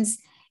questions.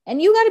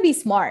 And you got to be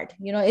smart.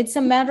 It's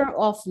a matter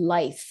of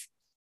life.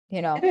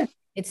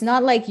 It's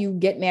not like you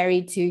get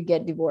married to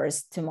get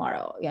divorced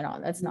tomorrow.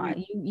 That's not.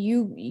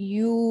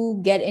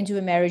 You get into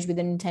a marriage with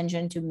an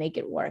intention to make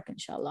it work,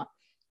 inshallah.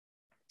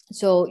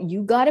 So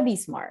you got to be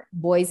smart,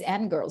 boys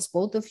and girls,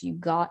 both of you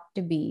got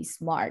to be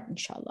smart,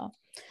 inshallah.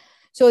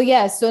 So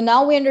yes, so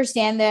now we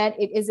understand that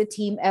it is a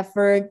team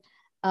effort.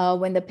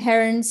 When the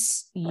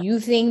parents, you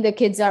think the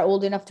kids are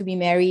old enough to be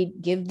married,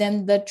 give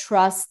them the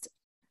trust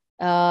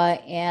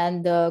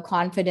and the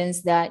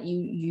confidence that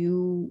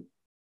you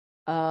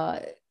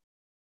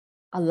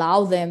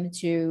allow them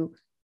to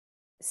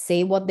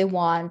say what they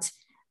want,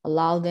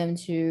 allow them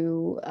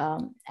to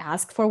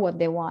ask for what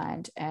they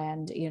want,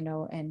 and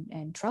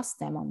and trust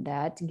them on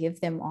that, give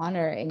them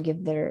honor and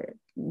give their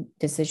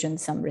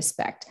decisions some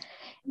respect.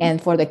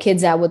 And for the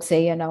kids, I would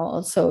say,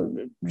 also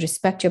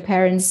respect your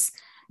parents'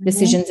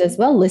 decisions as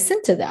well.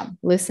 Listen to them,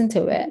 listen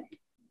to it.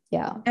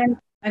 Yeah. And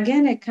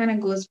again, it kind of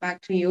goes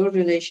back to your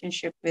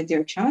relationship with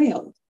your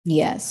child.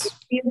 Yes. If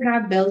you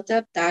have built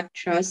up that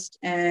trust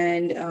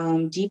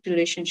and deep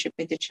relationship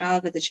with the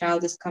child, that the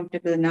child is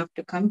comfortable enough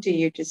to come to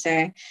you to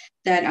say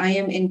that I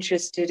am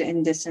interested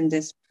in this and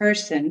this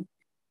person,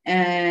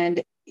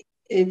 and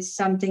it's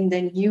something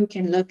that you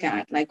can look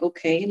at, like,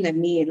 okay, let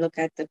me look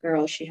at the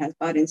girl she has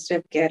bought, instead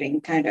of getting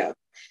kind of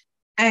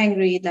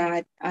angry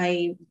that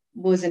I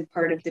wasn't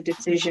part of the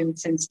decision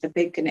since the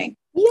beginning.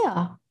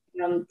 Yeah.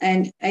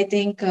 And I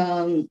think,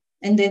 and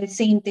then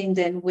same thing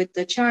then with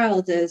the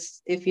child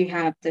is, if you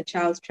have the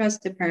child's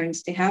trust the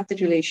parents, they have the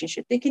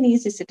relationship, they can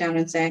easily sit down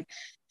and say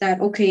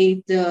that,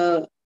 okay,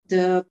 the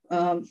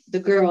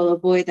girl or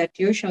boy that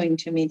you're showing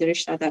to me, the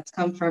rishta that's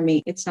come for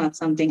me, it's not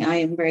something I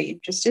am very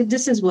interested.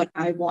 This is what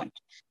I want.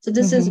 So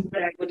this is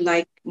what I would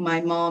like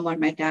my mom or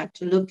my dad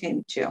to look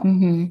into.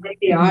 If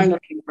they are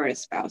looking for a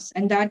spouse,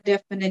 and that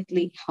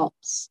definitely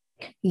helps.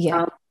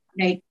 Yeah.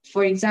 Like,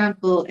 for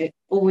example,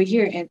 over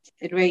here in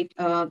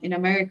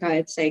America,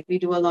 it's like we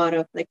do a lot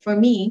of, like, for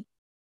me,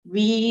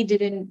 we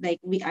didn't like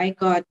I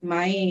got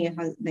my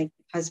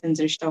husband's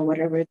rishta or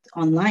whatever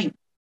online.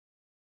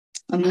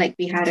 Like,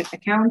 we had an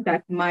account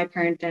that my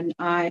parents and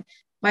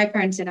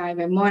I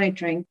were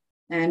monitoring,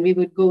 and we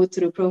would go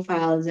through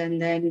profiles,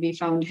 and then we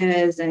found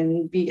his,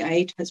 and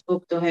I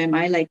spoke to him,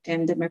 I liked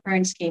him, then my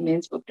parents came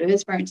in, spoke to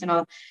his parents and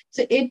all.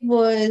 So it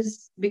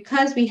was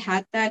because we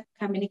had that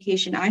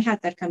communication, I had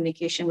that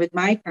communication with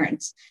my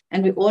parents,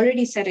 and we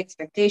already set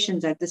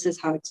expectations that this is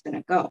how it's going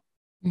to go.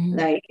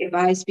 Like, if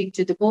I speak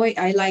to the boy,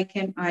 I like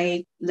him,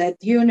 I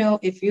let you know.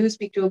 If you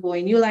speak to a boy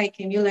and you like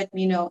him, you let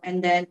me know,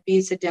 and then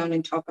we sit down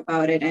and talk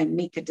about it and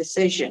make a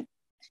decision.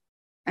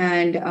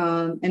 And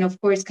of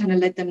course, kind of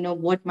let them know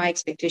what my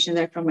expectations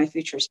are from my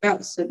future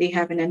spouse, so they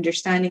have an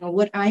understanding of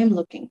what I am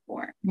looking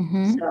for.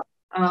 So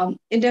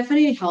it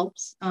definitely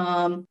helps.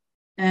 And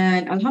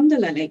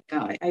alhamdulillah, like,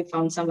 I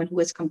found someone who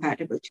is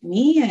compatible to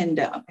me and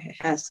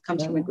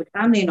comes from a good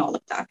family and all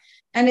of that.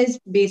 And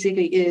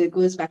it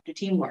goes back to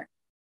teamwork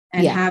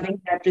and having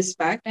that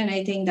respect. And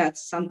I think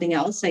that's something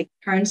else. Like,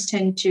 parents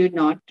tend to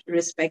not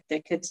respect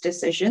their kids'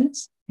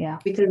 decisions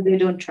because they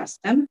don't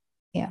trust them.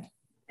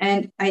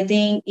 And I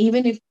think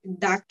even if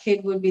that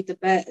kid would be the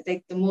best,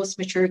 like the most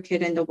mature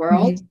kid in the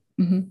world,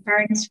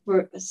 parents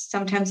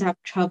sometimes have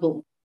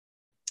trouble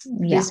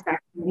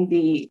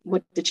respecting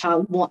what the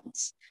child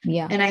wants.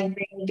 And I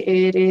think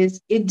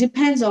it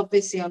depends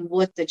obviously on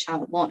what the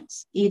child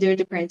wants. Either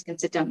the parents can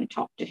sit down and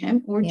talk to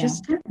him, or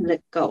just kind of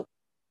let go.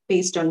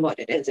 based on what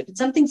it is. If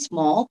it's something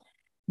small,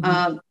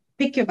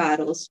 pick your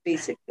battles,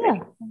 basically. Yeah.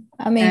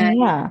 I mean,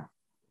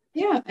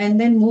 Yeah, and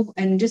then move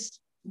and just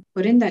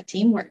put in that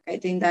teamwork. I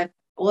think that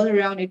all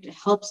around it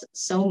helps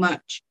so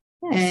much.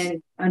 Yes. And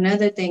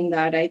another thing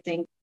that I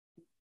think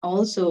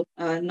also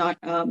not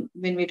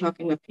when we're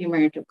talking about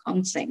premarital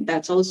counseling,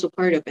 that's also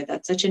part of it.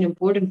 That's such an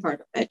important part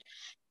of it.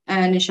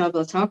 And Isha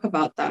will talk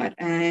about that.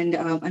 And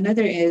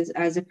another is,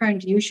 as a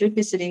parent, you should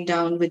be sitting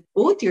down with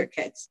both your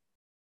kids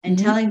and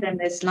telling them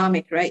the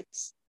Islamic rights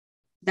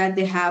that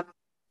they have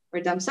for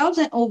themselves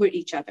and over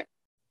each other.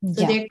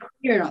 So they're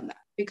clear on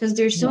that. Because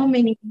there's so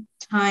many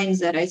times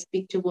that I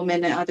speak to women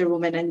and other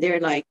women, and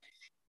they're like,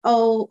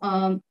 oh,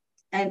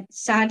 and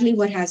sadly,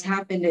 what has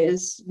happened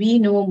is we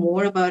know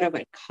more about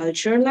our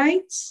cultural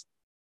rights,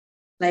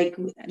 like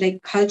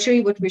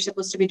culturally what we're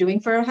supposed to be doing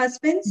for our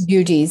husbands.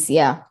 Duties,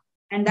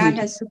 And that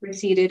has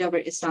superseded our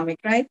Islamic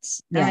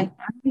rights. And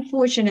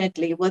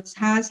unfortunately, what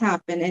has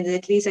happened, and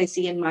at least I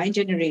see in my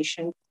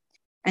generation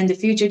and the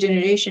future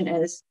generation,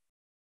 is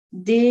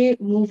they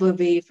move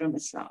away from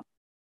Islam.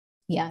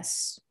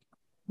 Yes.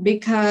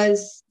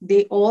 Because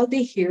all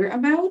they hear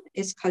about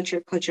is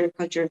culture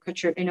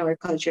in our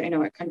culture, in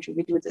our country.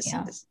 We do this.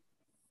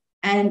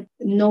 And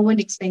no one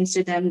explains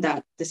to them that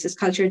this is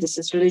culture, this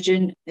is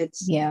religion.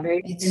 It's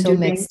it's so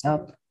mixed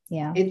up.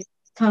 It's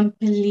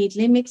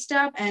completely mixed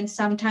up. And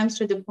sometimes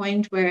to the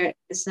point where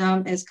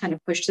Islam is kind of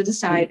pushed to the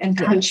side and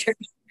culture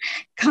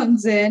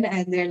comes in,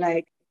 and they're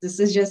like, this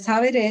is just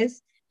how it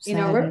is in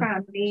our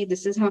family.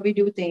 This is how we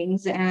do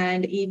things.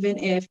 And even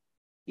if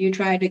you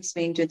try to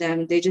explain to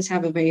them, they just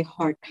have a very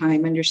hard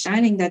time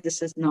understanding that this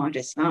is not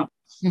Islam.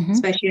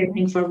 Especially, I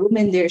think for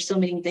women, there are so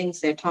many things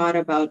they're taught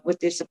about what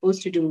they're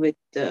supposed to do with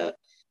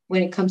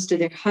when it comes to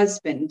their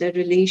husband, their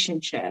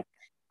relationship.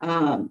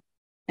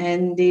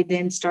 And they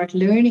then start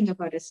learning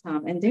about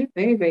Islam, and they're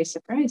very, very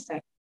surprised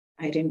that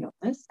I didn't know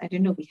this. I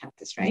didn't know we have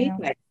this, right?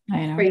 Like,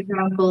 for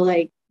example,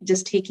 like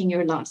just taking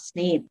your last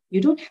name.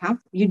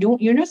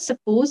 You're not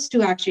supposed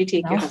to actually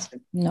take your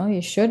husband. No,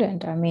 you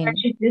shouldn't. I mean, you're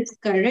actually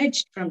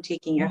discouraged from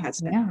taking your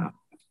husband.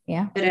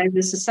 But as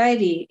a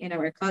society, in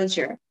our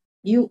culture,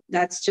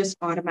 that's just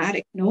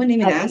automatic. No one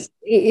even asks.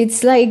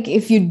 It's like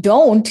if you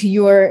don't,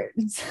 you're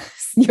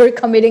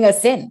committing a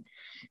sin.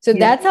 So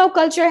that's how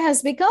culture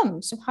has become.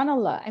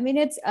 SubhanAllah. I mean,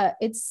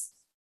 it's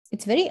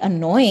very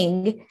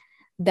annoying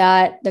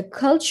that the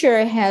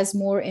culture has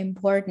more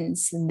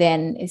importance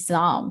than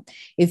Islam.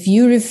 If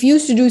you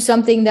refuse to do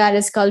something that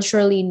is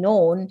culturally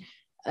known,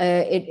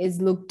 it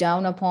is looked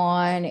down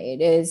upon.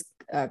 It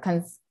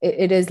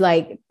is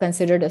like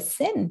considered a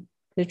sin,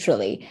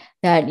 literally,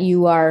 that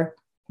you are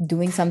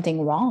doing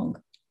something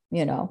wrong,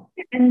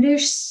 And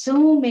there's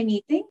so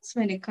many things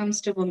when it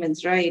comes to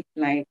women's rights,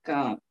 like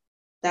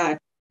that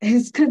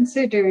is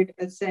considered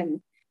a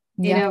sin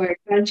in our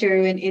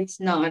culture when it's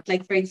not.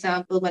 Like, for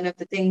example, one of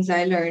the things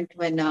I learned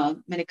when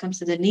it comes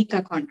to the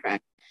nikah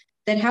contract,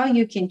 that how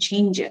you can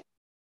change it.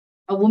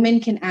 A woman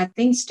can add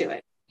things to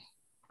it.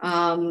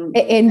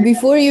 And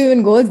before you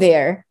even go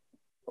there,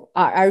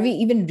 are we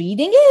even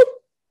reading it?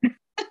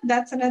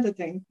 That's another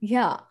thing.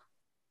 Yeah.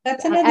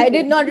 That's another I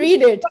did not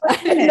read it.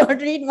 I did not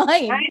read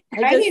mine.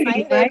 I didn't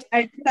read mine.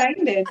 I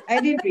signed it.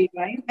 I didn't read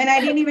mine. And I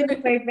didn't even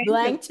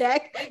blank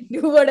check,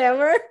 do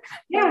whatever.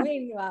 Yeah. I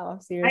mean, wow,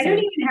 seriously. I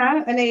don't even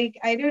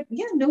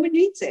have, no one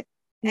reads it.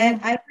 And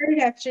I heard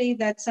actually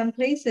that some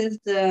places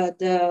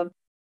the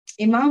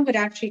imam would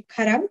actually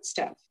cut out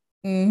stuff.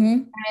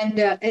 And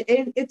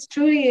it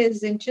truly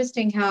is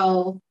interesting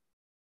how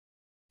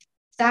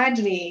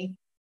sadly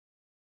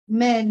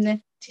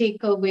men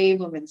take away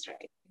women's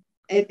rights.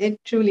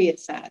 It truly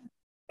is sad.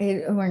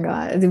 Oh my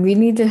God. We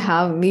need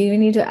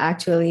to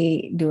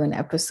actually do an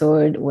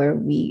episode where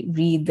we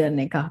read the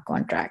nikah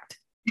contract.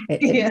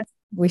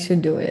 We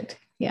should do it.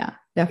 Yeah,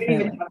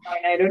 definitely.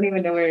 I don't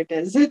even know where it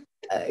is.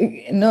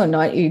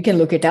 No, you can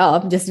look it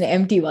up, just an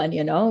empty one,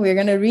 We're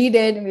going to read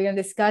it and we're going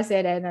to discuss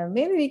it. And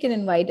maybe we can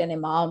invite an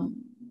imam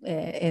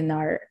in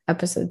our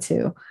episode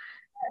to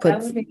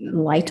put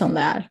light on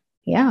that.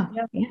 Yeah.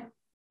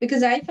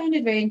 Because I found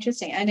it very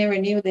interesting. I never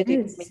knew that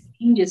it made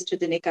changes to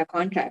the nikah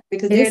contract,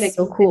 because they're like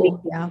so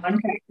cool.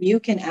 Contract. You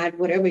can add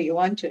whatever you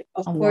want to it.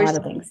 Of course,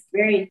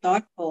 very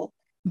thoughtful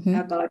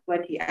about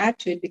what you add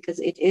to it, because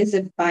it is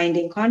a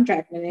binding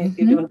contract. And if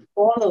you don't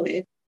follow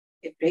it,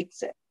 it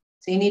breaks it.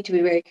 So you need to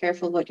be very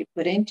careful what you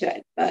put into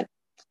it. But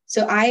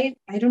so I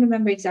don't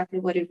remember exactly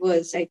what it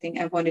was. I think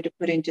I wanted to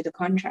put into the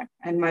contract.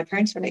 And my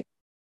parents were like,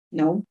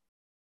 no,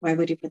 why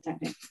would you put that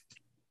in?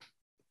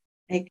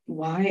 Like,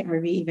 why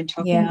are we even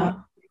talking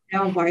about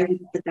now? Why would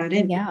you put that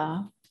in?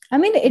 Yeah. I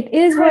mean, it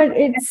is what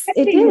it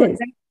is.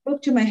 I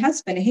spoke to my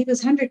husband and he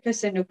was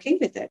 100% okay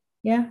with it.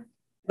 Yeah.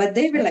 But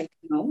they were like,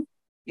 no,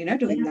 you're not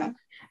doing that.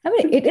 I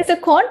mean, it is a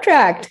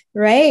contract,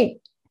 right?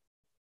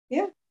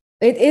 Yeah.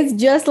 It is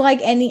just like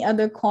any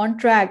other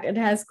contract. It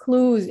has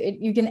clues.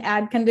 You can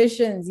add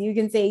conditions. You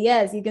can say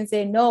yes, you can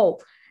say no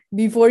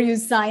before you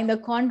sign the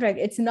contract.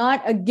 It's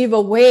not a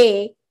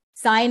giveaway.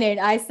 Sign it.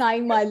 I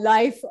sign my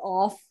life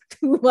off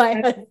to my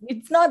husband.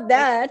 It's not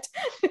that.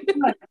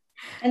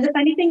 And the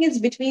funny thing is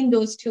between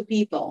those two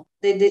people,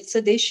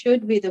 so they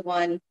should be the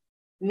one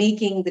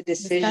making the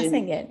decision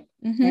Discussing it.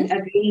 and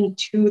agreeing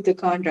to the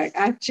contract,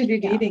 actually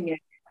Yeah. reading it.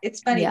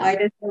 It's funny. Yeah. Why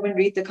does no one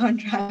read the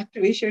contract?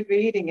 We should be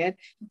reading it.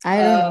 I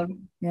don't know.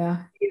 Yeah.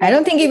 I Yeah.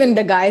 don't think even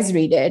the guys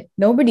read it.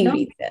 Nobody No,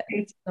 reads it.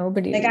 it's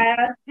Nobody like reads.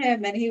 I asked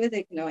him and he was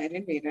like, no, I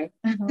didn't read it.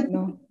 No,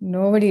 no,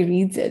 nobody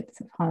reads it.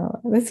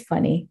 That's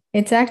funny.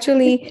 It's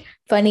actually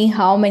funny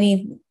how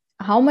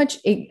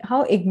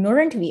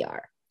ignorant we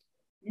are.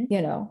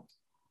 You know,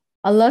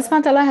 Allah subhanahu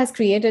wa ta'ala has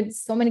created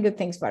so many good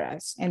things for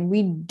us and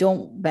we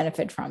don't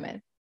benefit from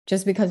it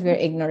just because we're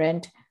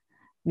ignorant.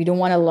 We don't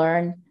want to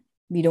learn.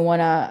 We don't want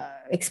to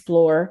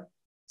explore.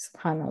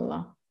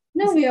 SubhanAllah.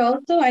 No, we are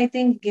also, I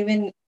think,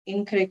 given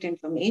incorrect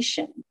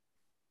information.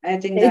 I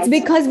think It's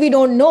because we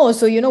don't know.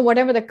 So,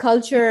 whatever the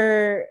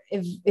culture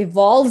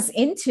evolves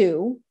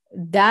into,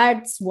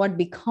 that's what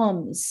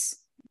becomes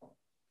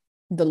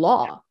the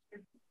law,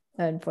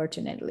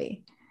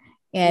 unfortunately.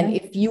 And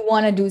if you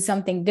want to do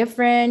something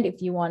different,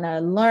 if you want to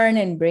learn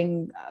and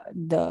bring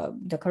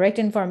the correct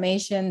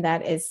information,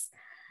 that is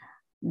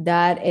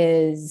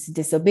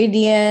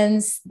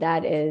disobedience,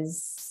 that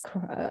is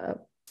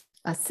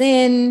a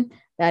sin,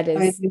 that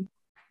is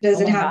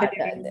doesn't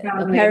happen.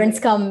 The parents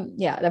come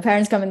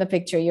in the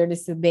picture. You're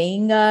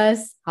disobeying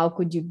us. How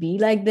could you be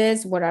like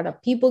this? What are the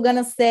people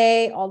gonna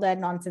say? All that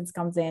nonsense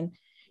comes in.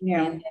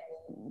 Yeah.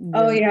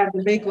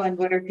 The big one.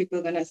 What are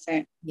people gonna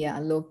say? Yeah,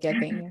 log kya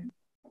kahenge.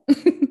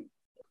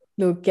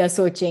 Log kya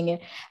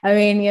sochenge. I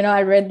mean,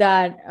 I read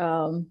that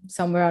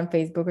somewhere on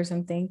Facebook or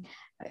something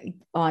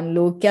on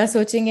log kya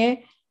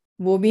sochenge.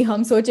 वो भी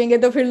हम सोचेंगे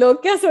तो फिर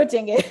लोग क्या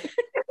सोचेंगे?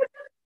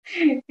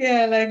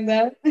 Yeah, like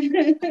that.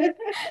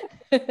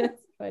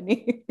 That's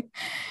funny.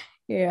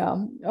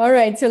 Yeah. All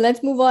right. So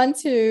let's move on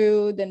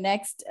to the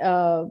next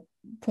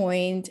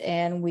point.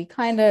 And we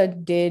kind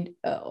of did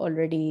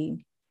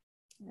already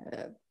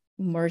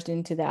merged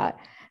into that,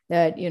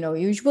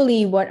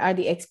 usually what are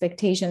the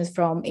expectations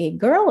from a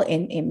girl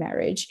in a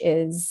marriage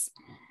is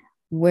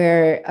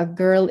where a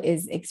girl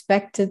is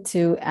expected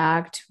to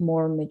act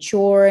more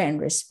mature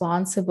and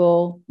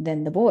responsible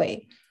than the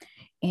boy.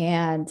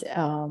 And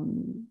a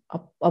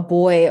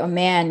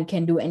man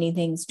can do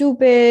anything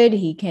stupid.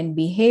 He can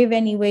behave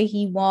any way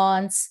he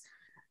wants,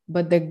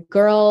 but the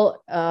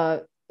girl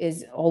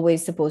is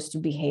always supposed to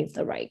behave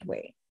the right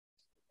way.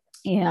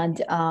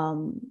 And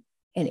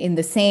in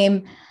the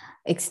same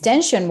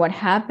extension, what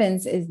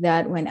happens is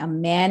that when a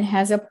man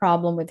has a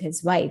problem with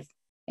his wife,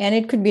 and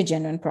it could be a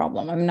genuine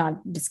problem, I'm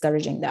not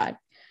discouraging that.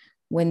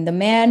 When the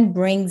man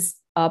brings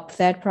up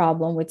that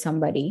problem with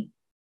somebody,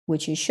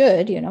 which you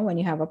should, when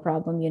you have a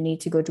problem, you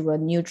need to go to a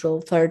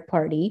neutral third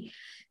party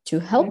to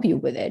help you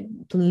with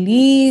it.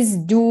 Please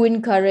do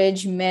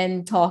encourage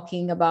men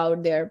talking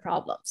about their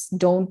problems.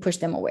 Don't push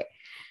them away.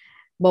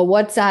 But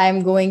what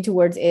I'm going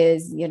towards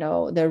is,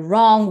 the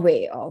wrong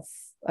way of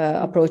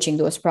approaching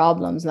those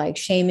problems, like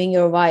shaming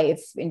your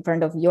wife in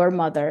front of your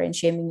mother and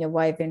shaming your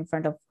wife in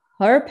front of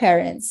her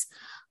parents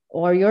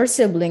or your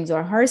siblings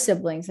or her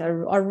siblings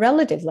or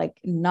relatives. Like,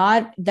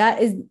 not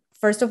that is,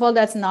 first of all,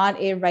 that's not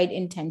a right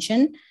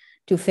intention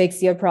to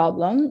fix your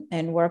problem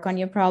and work on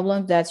your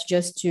problem. That's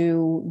just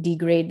to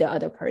degrade the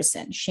other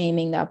person,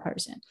 shaming that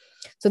person.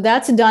 So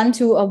that's done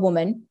to a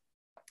woman.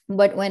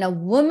 But when a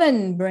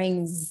woman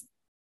brings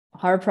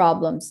her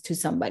problems to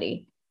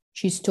somebody,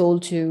 she's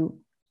told to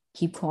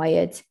keep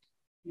quiet,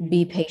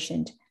 be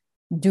patient,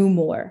 do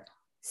more,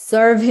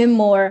 serve him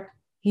more.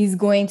 He's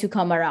going to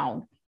come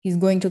around. He's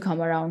going to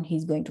come around.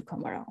 He's going to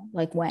come around.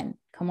 Like when?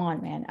 Come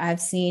on, man. I've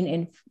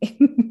seen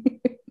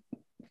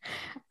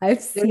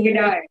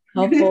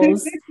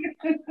couples.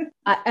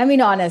 I mean,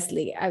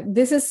 honestly,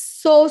 this is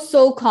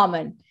so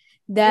common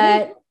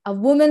that a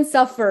woman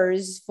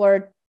suffers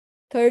for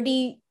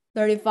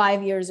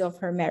 35 years of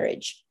her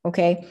marriage.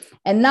 Okay.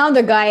 And now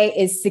the guy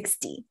is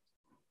 60.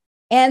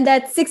 And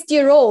that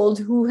 60-year-old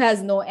who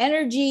has no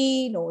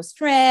energy, no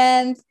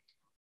strength,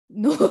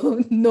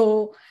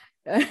 no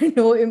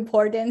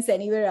importance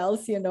anywhere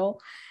else,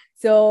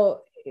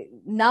 So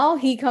now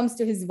he comes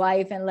to his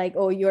wife and like,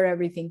 oh, you're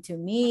everything to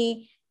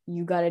me.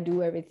 You got to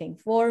do everything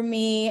for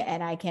me.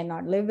 And I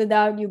cannot live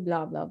without you,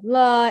 blah, blah,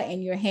 blah.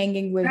 And you're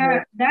hanging with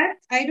her. That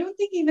I don't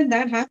think even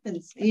that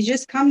happens. He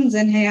just comes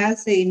and he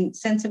has a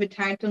sense of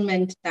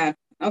entitlement that,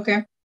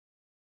 okay,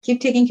 keep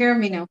taking care of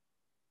me now.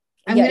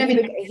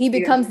 He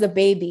becomes the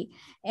baby.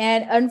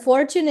 And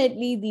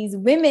unfortunately, these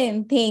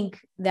women think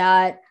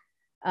that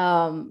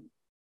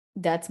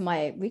that's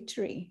my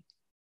victory.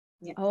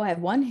 Yeah. Oh, I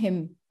won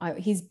him.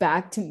 He's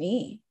back to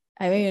me.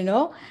 I mean,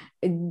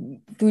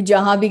 tu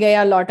jahan bhi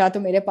gaya lauta to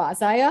mere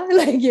paas aaya.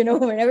 Like,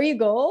 wherever you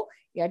go,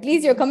 at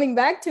least you're coming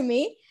back to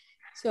me.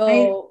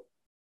 So,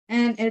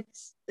 and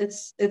it's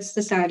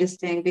the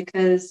saddest thing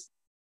because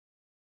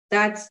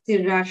that's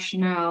the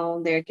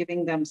rationale they're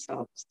giving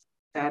themselves.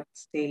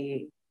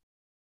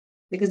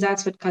 Because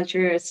that's what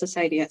culture,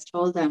 society has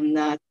told them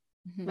that,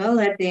 well,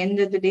 at the end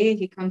of the day,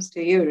 he comes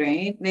to you,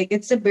 right? Like,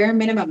 it's the bare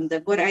minimum.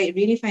 What I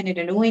really find it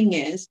annoying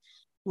is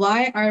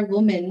why our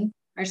women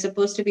are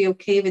supposed to be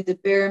okay with the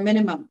bare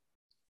minimum.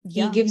 He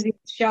Yeah. gives you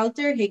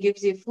shelter, he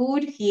gives you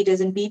food, he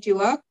doesn't beat you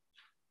up.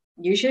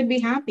 You should be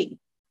happy.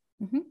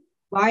 Mhm.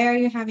 Why are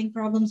you having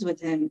problems with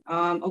him?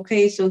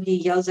 Okay, so he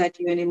yells at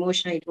you and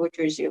emotionally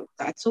tortures you.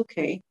 That's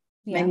okay.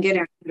 Men Yeah.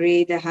 get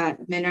angry.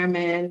 Men are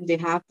men. They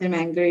have their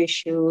anger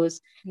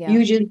issues. Yeah.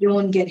 You just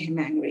don't get him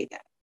angry.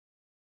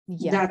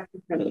 Yeah. That's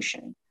the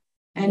solution.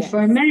 And Yes.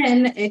 for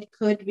men, it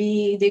could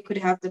be they could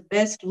have the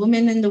best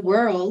woman in the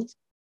world,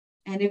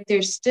 and if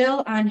they're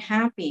still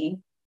unhappy,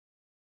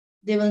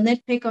 they will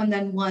nitpick on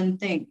that one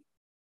thing.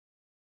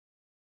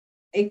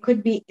 It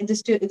could be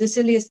the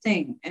silliest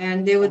thing,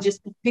 and they will Yeah.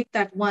 just pick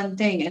that one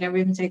thing, and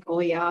everyone's like, "Oh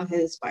yeah,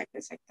 his wife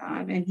is like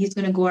that," and he's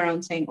gonna go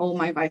around saying, "Oh,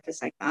 my wife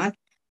is like that,"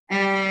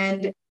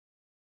 and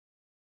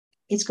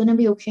it's gonna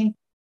be okay.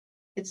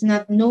 It's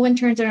not. No one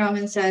turns around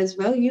and says,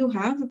 "Well, you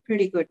have a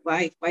pretty good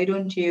wife. Why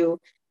don't you?"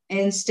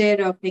 Instead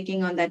of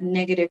picking on that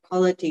negative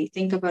quality,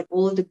 think about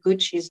all the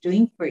good she's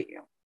doing for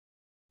you. Yeah.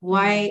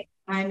 Why?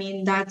 I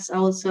mean, that's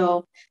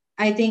also,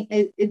 I think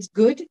it's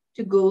good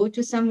to go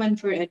to someone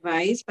for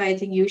advice, but I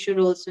think you should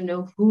also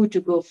know who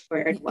to go for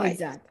advice.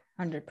 Exactly.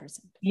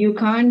 100%. You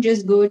can't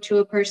just go to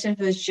a person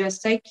who's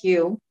just like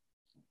you.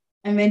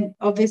 I mean,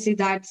 obviously,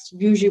 that's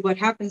usually what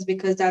happens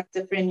because that's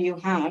the friend you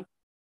have.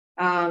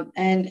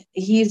 And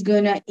he's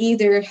going to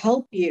either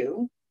help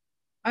you,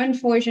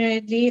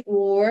 unfortunately,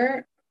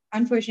 or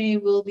unfortunately,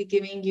 will be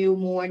giving you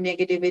more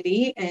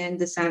negativity in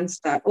the sense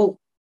that, oh,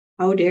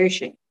 how dare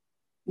she?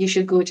 You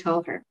should go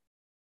tell her.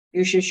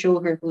 You should show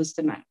her who's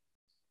the man.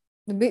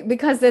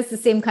 Because that's the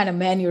same kind of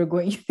man you're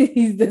going.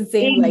 He's the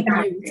same like you.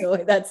 Exactly. So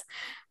that's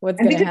what's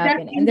And going to because that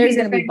happen. And seems to there's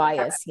be going the to be friends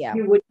bias. Yeah.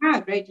 you would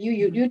have, right?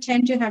 Mhm. You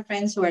tend to have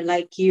friends who are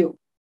like you.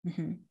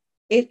 Mhm.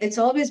 It's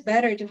always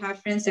better to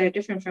have friends that are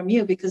different from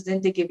you because then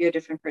they give you a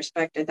different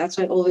perspective. That's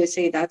why I always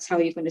say that's how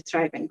you're going to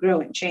thrive and grow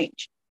and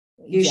change.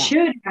 You Yeah.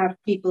 should have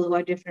people who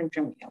are different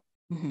from you.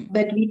 Mhm.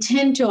 But we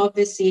tend to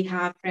obviously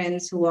have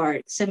friends who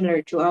are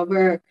similar to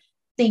our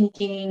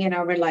thinking and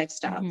our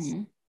lifestyles,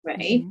 Mhm.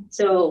 right? Mhm.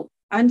 So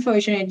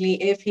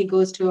unfortunately, if he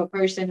goes to a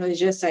person who is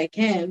just like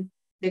him,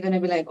 they're going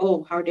to be like,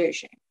 oh, how dare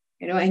she,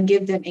 and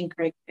give them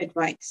incorrect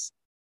advice.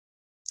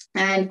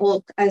 And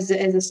as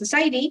a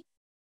society,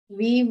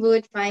 we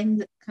would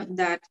find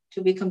that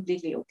to be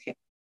completely okay.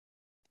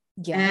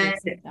 Yeah, I And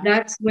accept that.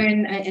 that's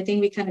when I think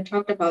we kind of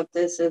talked about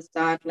this is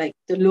that like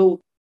the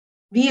low,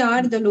 we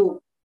are the low.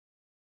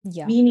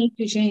 Yeah. We need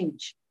to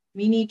change.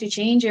 We need to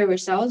change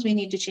ourselves. We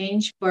need to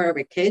change for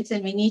our kids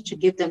and we need to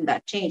give them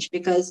that change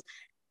because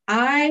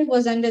I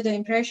was under the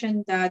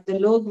impression that the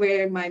low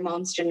were my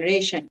mom's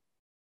generation.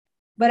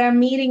 But I'm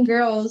meeting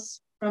girls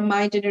from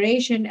my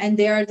generation and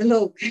they are the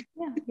low.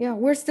 Yeah. Yeah.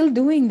 We're still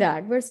doing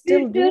that. We're They're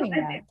still still, doing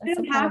that. it's That's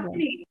the still problem.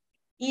 happening.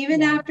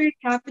 Even Yeah. after it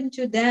happened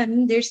to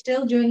them, they're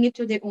still doing it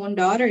to their own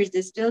daughters.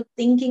 They're still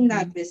thinking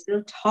that Mhm. way,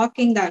 still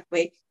talking that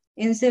way.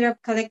 Instead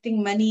of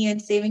collecting money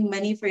and saving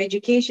money for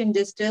education,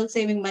 they're still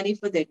saving money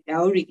for their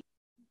dowry.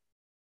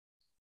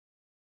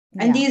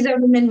 And Yeah. these are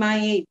women my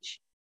age.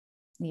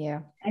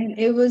 Yeah. And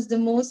it was the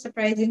most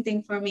surprising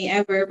thing for me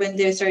ever when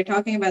they started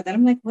talking about that.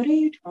 I'm like, what are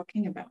you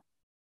talking about?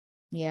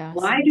 Yeah.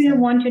 Why Same, do you same.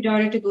 want your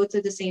daughter to go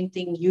through the same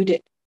thing you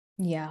did?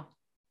 Yeah.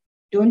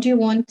 Don't you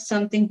want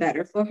something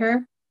better for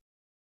her?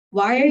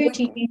 Why are you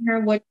teaching her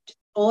what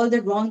all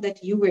the wrong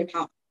that you were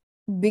taught?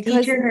 Teach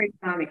Because her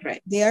Islamic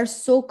they rights. are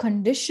so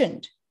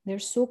conditioned. They're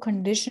so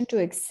conditioned to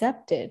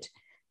accept it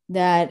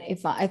that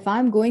if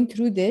I'm going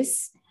through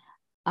this,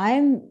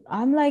 I'm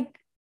like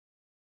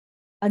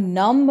a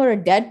numb or a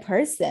dead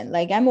person.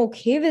 Like I'm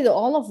okay with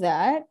all of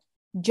that,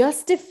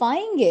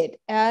 justifying it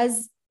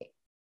as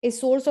a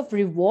source of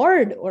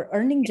reward or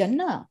earning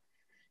Jannah.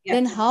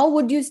 Then Yes. how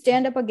would you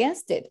stand up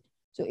against it?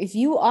 So if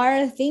you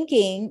are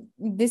thinking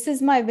this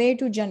is my way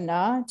to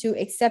Jannah, to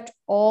accept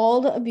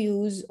all the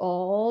abuse,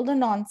 all the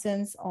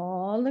nonsense,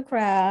 all the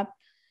crap,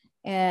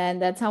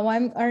 and that's how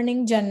I'm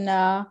earning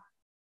Jannah,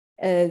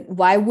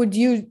 why would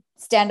you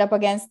stand up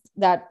against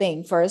that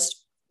thing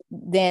first?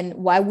 Then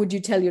why would you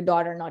tell your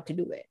daughter not to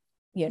do it?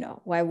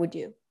 Why would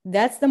you?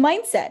 That's the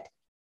mindset.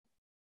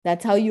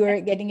 That's how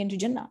you're getting into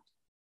Jannah.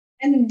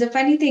 And the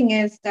funny thing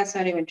is, that's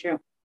not even true.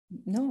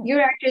 No.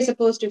 You're actually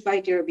supposed to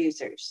fight your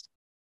abusers.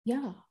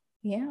 Yeah.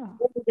 Yeah.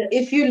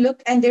 If you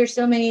look, and there's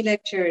so many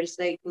lectures,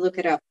 like look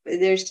it up.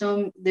 There's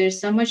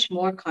so much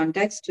more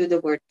context to the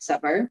word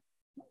sabr.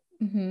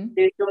 Mm-hmm.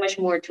 There's so much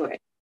more to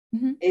it.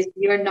 Mm-hmm.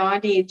 You're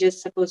not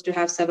just supposed to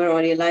have sabr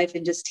all your life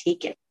and just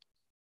take it.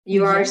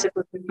 You are Yeah.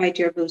 supposed to fight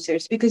your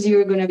abusers because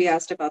you're going to be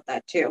asked about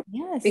that too.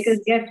 Yes. Because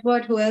guess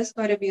what? Who else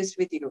got abused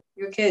with you?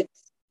 Your kids.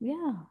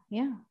 Yeah.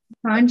 Yeah. You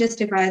can't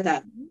justify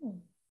that. Mm.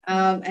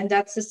 And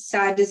that's the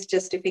saddest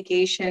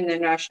justification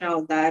and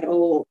rationale that,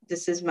 oh,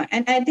 this is my.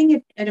 And I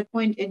think at a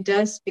point it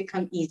does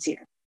become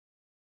easier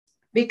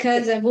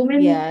because a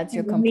woman Yeah, it's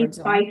your can only comfort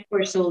zone. fight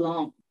for so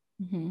long.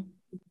 Mm-hmm.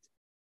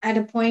 At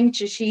a point,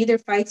 she either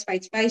fights,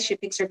 she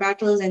picks her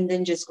battles, and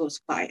then just goes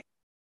quiet.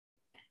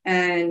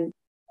 And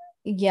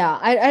Yeah,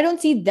 I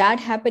don't see that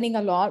happening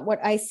a lot. What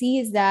I see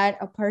is that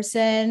a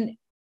person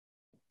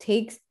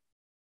takes,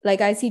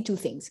 like, I see two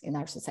things in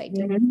our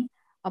society. mhm,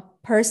 a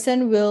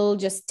person will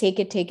just take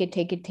it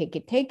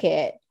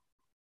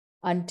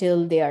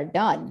until they are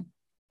done.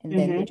 And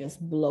then they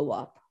just blow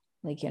up,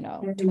 like,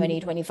 20,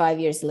 25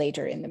 years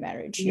later in the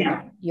marriage,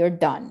 you're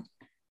done.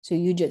 So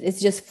it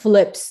just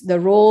flips. The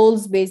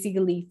roles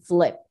basically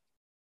flip,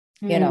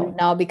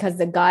 now, because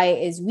the guy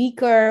is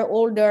weaker,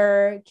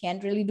 older,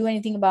 can't really do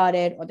anything about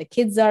it, or the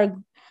kids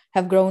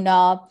have grown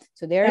up,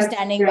 so they're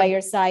standing by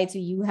your side. So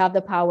you have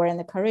the power and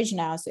the courage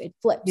now. So it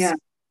flips. Yeah,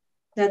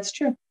 that's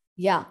true.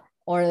 Yeah.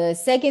 Or the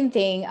second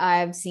thing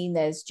I've seen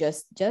is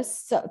just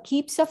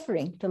keep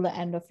suffering till the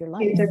end of your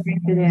life. Keep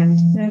suffering to the end.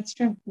 That's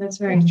true. That's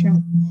very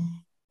true.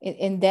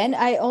 And then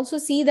I also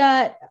see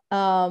that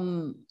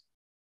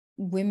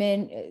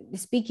women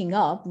speaking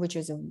up, which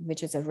is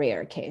a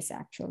rare case,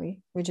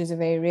 actually, which is a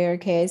very rare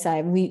case.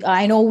 I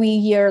know we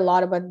hear a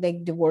lot about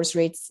like divorce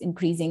rates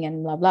increasing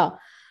and blah blah,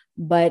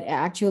 but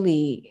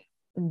actually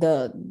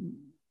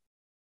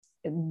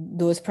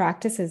those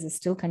practices is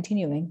still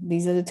continuing.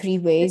 These are the three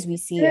ways we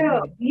see it.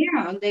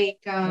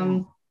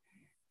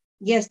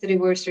 Yes, the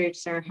divorce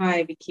rates are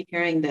high. We keep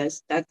hearing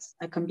this. That's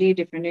a completely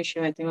different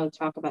issue. I think we'll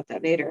talk about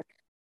that later.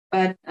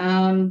 But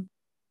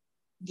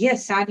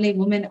yes, sadly,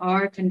 women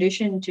are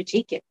conditioned to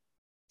take it.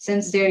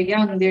 Since they're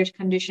young, they're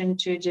conditioned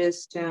to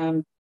just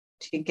to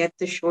get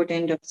the short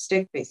end of the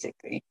stick,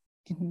 basically.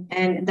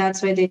 And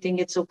that's why they think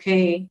it's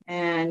okay.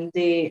 And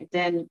they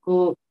then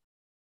go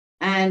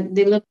and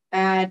they look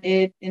at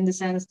it in the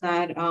sense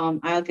that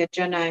I'll get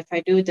Jannah if I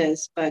do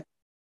this. But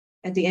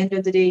at the end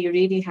of the day, you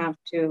really have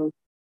to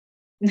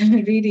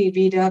really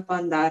read up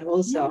on that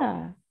also.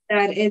 Yeah.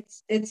 That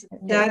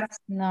that's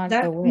not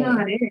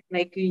it.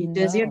 Like,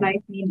 does your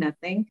life mean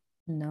nothing?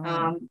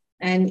 No.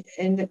 And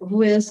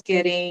who is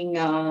getting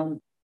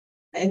and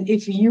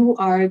if you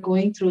are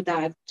going through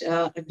that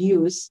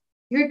abuse,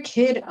 your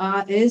kid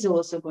is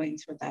also going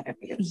through that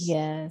abuse.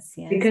 Yes.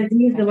 Because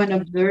he's the one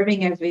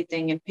observing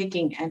everything and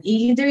picking, and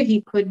either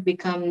he could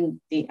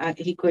become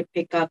he could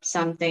pick up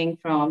something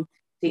from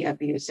the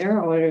abuser,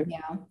 or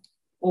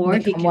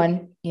he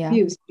could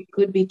abuse. It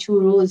could be two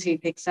rules he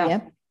picks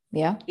up.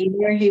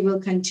 Either he will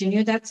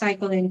continue that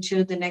cycle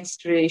into the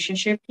next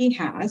relationship he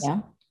has,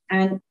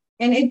 and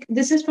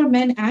this is for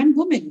men and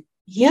women.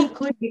 He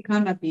could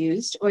become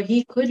abused, or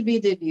he could be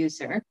the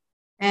abuser.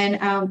 And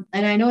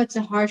I know it's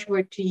a harsh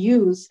word to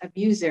use,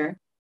 abuser,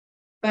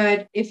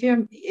 but if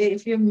you're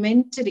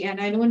mentally,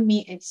 and I don't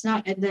mean, it's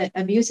not, the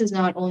abuse is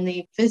not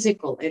only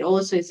physical, it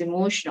also is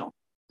emotional.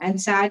 And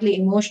sadly,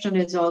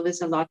 emotional is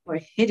always a lot more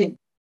hidden.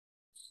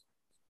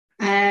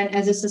 And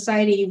as a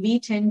society, we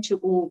tend to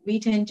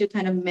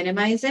kind of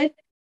minimize it.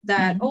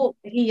 That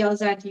he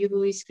yells at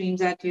you, he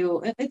screams at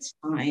you, it's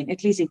fine.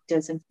 At least it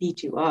doesn't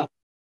beat you up.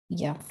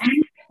 Yeah,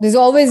 there's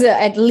always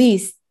at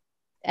least.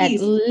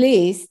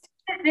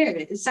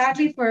 There.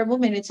 Sadly, for a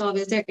woman, it's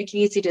always there. At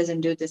least he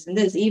doesn't do this and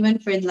this. Even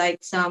for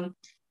like some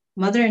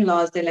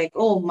mother-in-laws, they're like,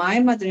 "Oh, my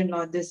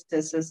mother-in-law, this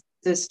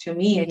to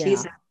me. At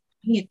least I'm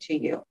doing it to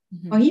you."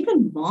 Or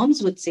even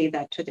moms would say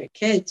that to their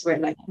kids, where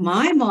like,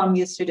 "My mom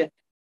used to do."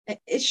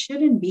 It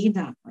shouldn't be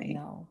that way.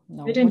 No.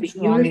 Shouldn't be.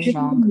 You're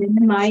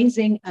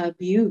minimizing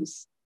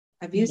abuse.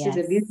 Abuse is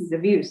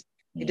abuse.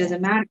 It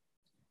doesn't matter.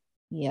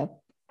 Yep.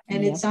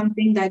 And it's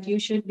something that you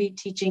should be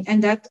teaching.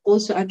 And that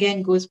also,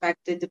 again, goes back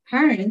to the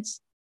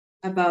parents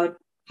about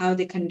how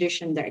they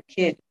condition their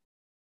kid.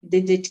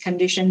 Did they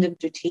condition them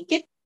to take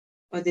it,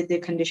 or did they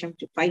condition them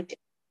to fight it?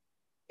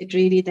 It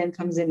really then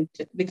comes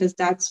into, because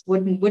that's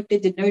what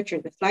did they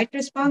nurture, the flight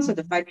response or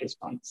the fight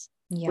response?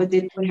 What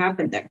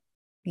happened there?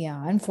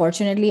 Yeah,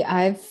 unfortunately,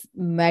 I've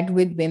met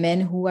with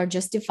women who are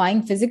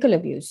justifying physical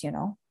abuse,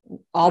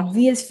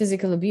 obvious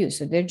physical abuse.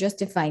 So they're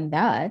justifying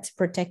that,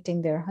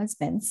 protecting their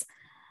husbands.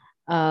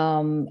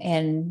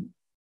 And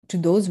to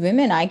those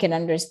women, I can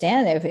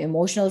understand if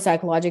emotional,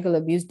 psychological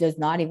abuse does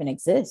not even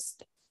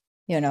exist.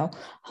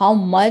 How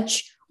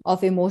much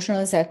of emotional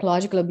and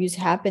psychological abuse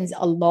happens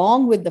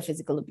along with the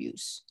physical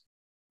abuse.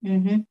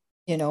 We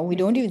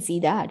don't even see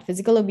that.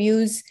 Physical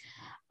abuse,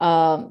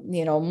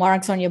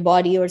 marks on your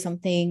body or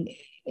something,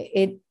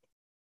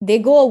 they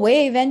go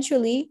away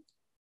eventually,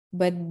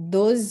 but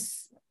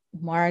those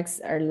marks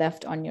are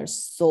left on your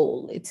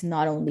soul. It's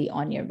not only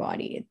on your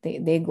body.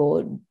 They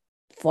go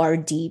far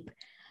deep,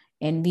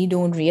 and we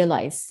don't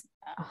realize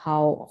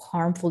how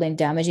harmful and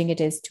damaging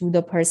it is to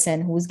the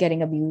person who's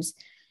getting abused,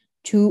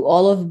 to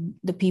all of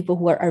the people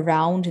who are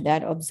around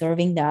that,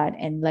 observing that.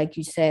 And like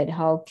you said,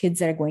 how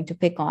kids are going to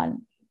pick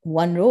on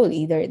one role.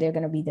 Either they're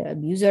going to be the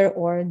abuser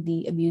or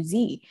the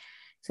abusee.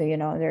 So,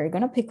 they're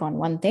going to pick on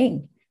one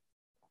thing.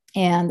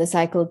 And the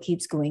cycle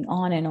keeps going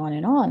on and on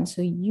and on.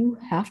 So you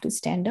have to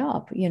stand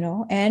up,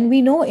 and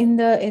we know in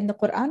the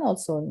Quran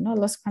also,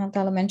 Allah subhanahu wa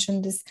ta'ala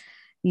mentioned this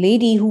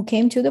lady who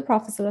came to the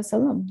Prophet Sallallahu Alaihi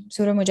Wasallam,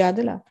 Surah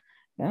Mujadala.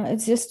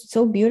 It's just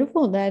so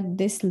beautiful that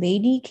this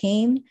lady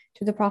came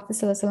to the Prophet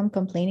Sallallahu Alaihi Wasallam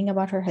complaining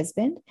about her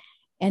husband,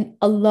 and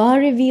Allah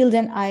revealed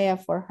an ayah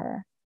for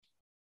her.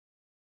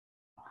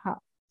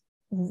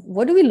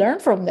 What do we learn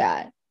from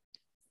that?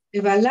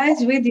 If Allah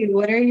is with you,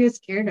 what are you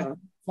scared of?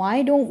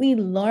 Why don't we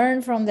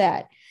learn from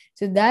that?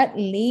 So that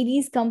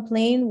lady's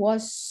complaint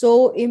was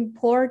so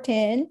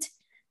important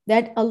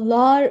that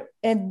Allah,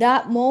 at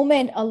that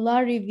moment,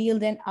 Allah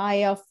revealed an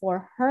ayah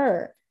for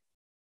her.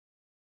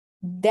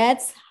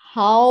 That's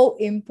how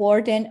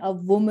important a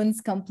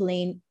woman's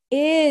complaint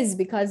is,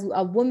 because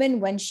a woman,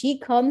 when she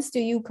comes to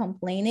you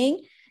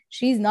complaining,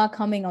 she's not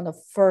coming on the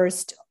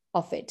first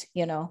of it,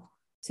 you know.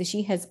 So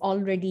she has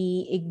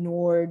already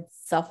ignored,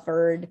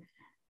 suffered,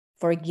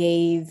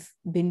 forgave,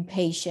 been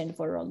patient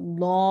for a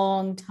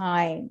long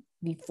time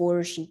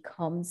before she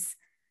comes,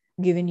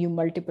 giving you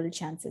multiple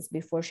chances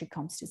before she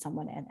comes to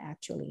someone and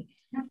actually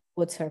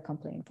puts her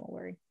complaint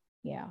forward.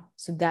 Yeah.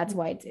 So that's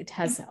why it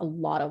has a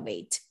lot of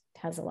weight. It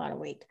has a lot of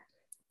weight.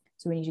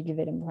 So we need to give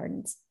it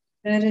importance.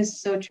 That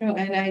is so true.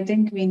 And I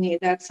think we need,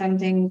 that's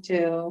something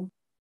to,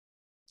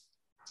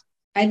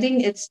 I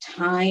think it's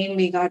time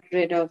we got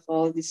rid of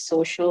all these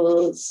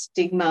social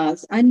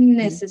stigmas,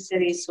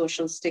 unnecessary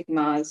social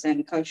stigmas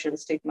and cultural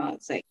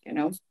stigmas, like, you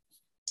know,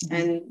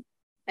 and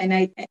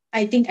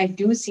I think I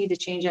do see the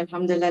change,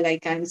 alhamdulillah.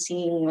 Like I'm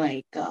seeing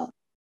like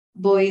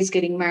boys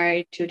getting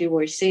married to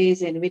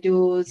divorcees and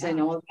widows and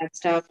all that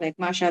stuff. Like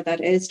masha,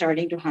 that is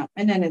starting to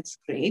happen and it's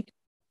great.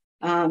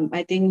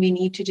 I think we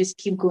need to just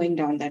keep going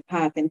down that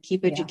path and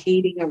keep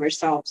educating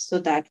ourselves so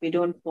that we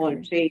don't fall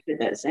prey to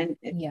this. And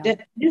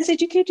just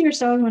educate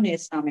yourself on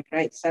Islamic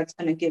rights. That's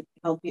going to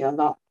help you a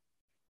lot.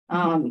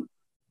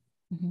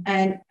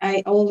 And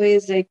I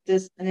always like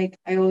this, like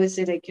I always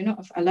say, like, you know,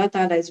 if Allah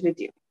Ta'ala is with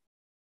you,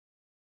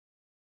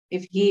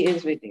 if He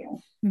is with you,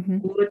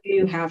 what do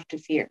you have to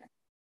fear?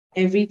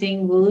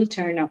 Everything will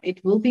turn out.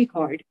 It will be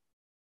hard.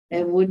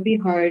 It would be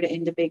hard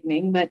in the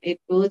beginning, but it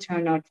will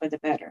turn out for the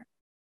better.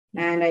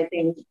 And I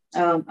think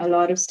a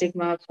lot of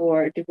stigma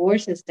for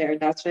divorce is there.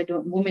 That's why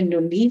women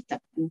don't leave them,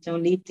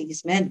 don't leave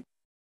these men.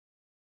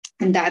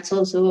 And that's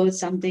also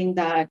something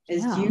that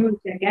is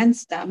used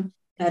against them,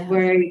 that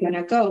where are you going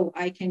to go?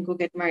 I can go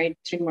get married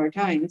 3 more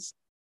times.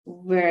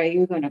 Where are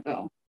you going to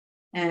go?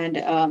 And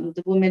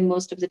the woman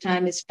most of the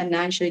time is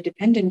financially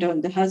dependent on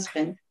the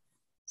husband.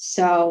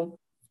 So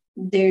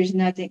there's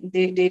nothing,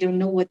 they don't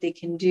know what they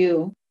can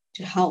do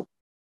to help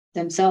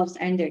themselves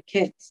and their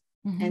kids.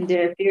 And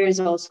their fear is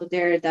also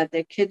there that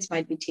their kids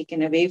might be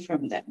taken away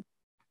from them.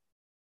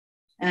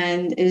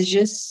 And it's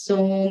just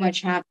so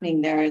much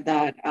happening there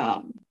that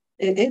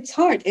it's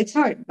hard. It's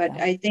hard. But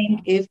I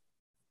think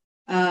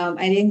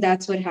I think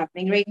that's what's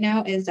happening right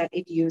now, is that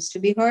it used to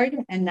be hard.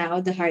 And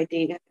now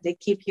they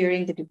keep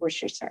hearing the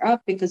divorce rates are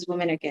up because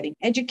women are getting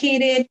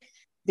educated.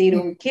 They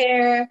don't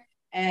care.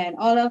 And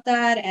all of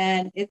that,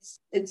 and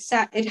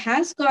it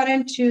has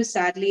gotten to,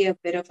 sadly, a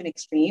bit of an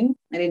extreme,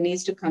 and it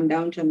needs to come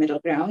down to a middle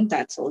ground.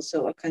 That's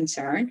also a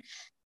concern,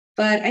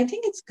 but I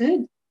think it's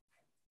good.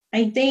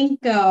 I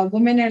think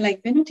women are like,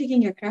 we're not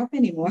taking your crap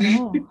anymore.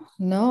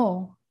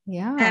 No,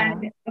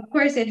 and of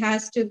course it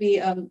has to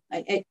be.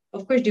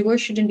 Of course,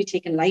 divorce shouldn't be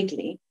taken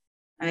lightly.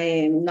 I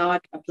am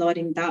not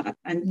applauding that.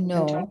 I'm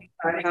talking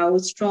about how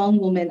strong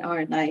women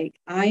are. Like,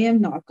 I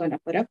am not going to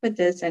put up with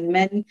this, and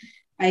men,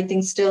 I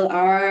think, still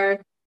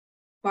are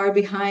far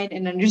behind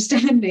in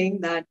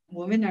understanding that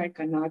women are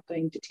not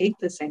going to take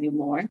this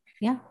anymore.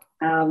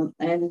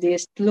 And they're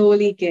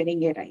slowly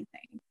getting it, I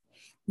think.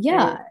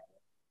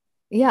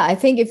 I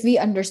think if we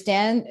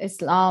understand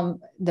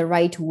Islam the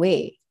right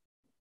way,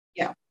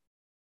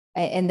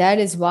 and that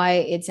is why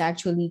it's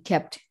actually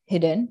kept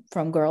hidden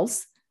from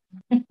girls,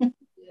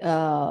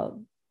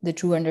 the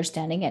true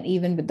understanding, and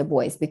even with the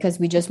boys, because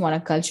we just want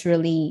to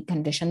culturally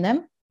condition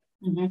them.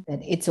 That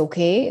it's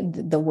okay,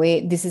 the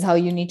way, this is how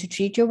you need to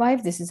treat your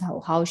wife, this is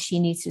how she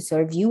needs to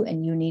serve you,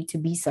 and you need to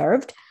be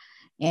served,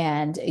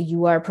 and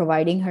you are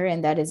providing her,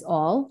 and that is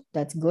all.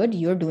 That's good,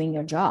 you're doing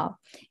your job,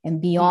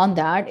 and beyond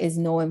that is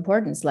no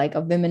importance. Like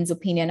a women's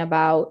opinion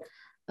about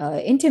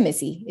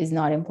intimacy is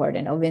not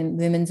important. A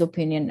women's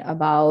opinion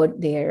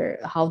about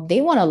how they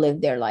want to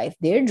live their life,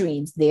 their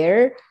dreams,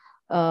 their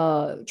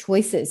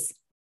choices.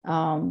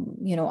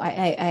 You know,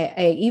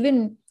 I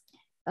even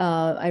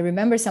I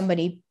remember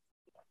somebody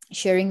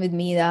sharing with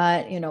me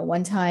that, you know,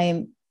 one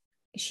time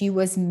she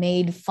was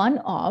made fun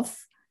of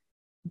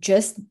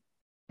just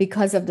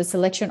because of the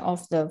selection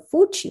of the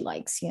food she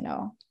likes, you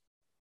know.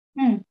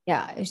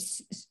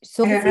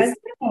 So her husband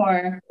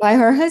or by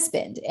her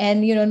husband,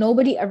 and you know,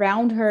 nobody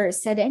around her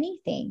said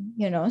anything,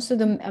 you know. So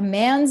a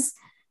man's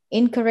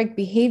incorrect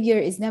behavior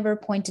is never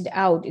pointed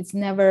out, it's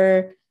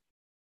never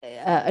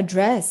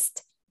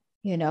addressed,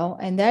 you know,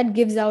 and that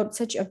gives out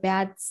such a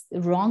bad,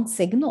 wrong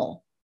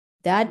signal.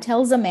 That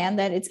tells a man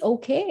that it's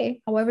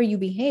okay however you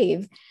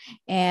behave,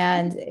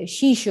 and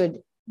she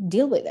should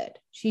deal with it.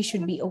 She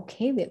should be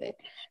okay with it.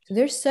 So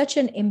there's such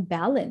an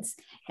imbalance.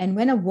 And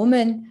when a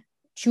woman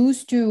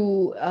chooses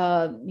to,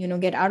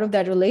 get out of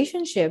that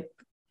relationship,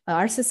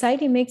 our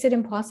society makes it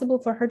impossible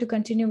for her to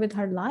continue with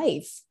her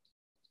life.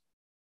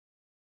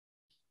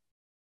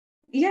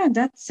 Yeah,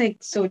 that's like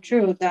so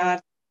true,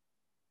 that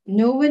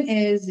no one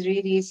is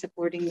really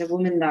supporting the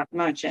woman that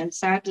much. And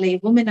sadly,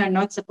 women are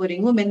not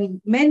supporting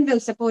women. Men will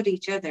support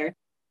each other.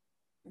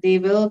 They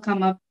will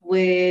come up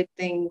with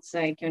things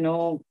like, you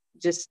know,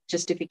 just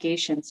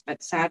justifications,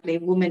 but sadly,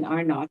 women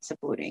are not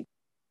supporting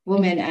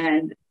women.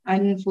 And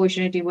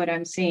unfortunately, what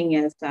I'm seeing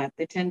is that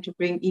they tend to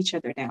bring each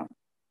other down.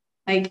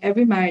 Like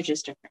every marriage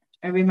is different.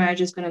 Every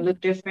marriage is going to look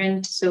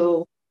different.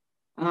 So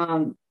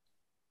um,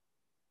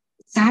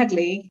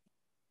 sadly,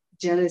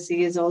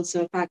 jealousy is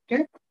also a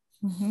factor.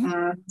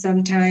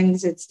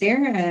 Sometimes it's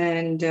there,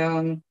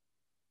 and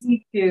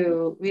we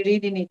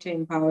really need to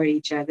empower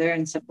each other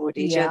and support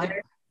each Yeah.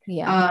 other.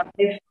 Yeah.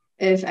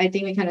 If I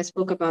think we kind of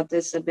spoke about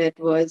this a bit,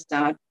 was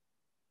that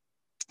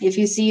if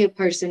you see a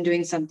person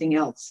doing something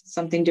else,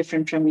 something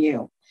different from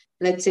you,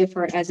 let's say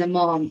for as a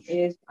mom,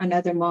 if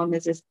another mom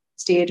is a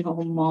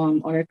stay-at-home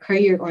mom or a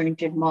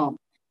career-oriented mom,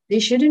 they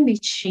shouldn't be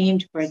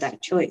shamed for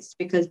that choice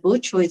because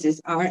both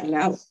choices are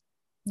allowed.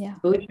 Yeah.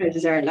 Both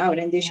choices are allowed,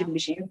 and they shouldn't be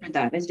shamed for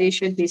that, and they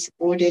should be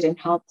supported and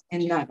helped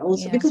in that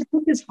also, Yeah. because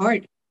both is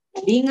hard.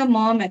 Being a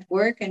mom at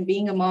work and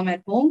being a mom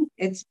at home,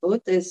 it's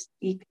both is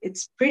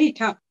it's pretty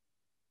tough.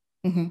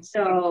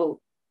 So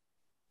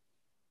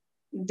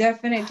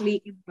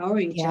definitely empower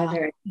each Yeah.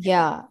 other.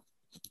 Yeah.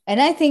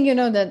 And I think,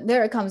 that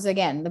there it comes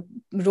again, the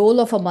role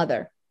of a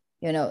mother.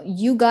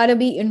 You got to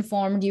be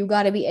informed, you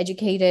got to be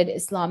educated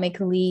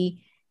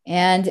Islamically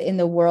and in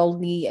the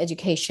worldly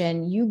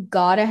education. You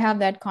got to have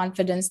that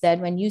confidence that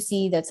when you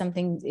see that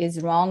something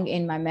is wrong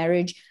in my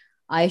marriage,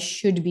 I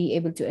should be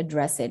able to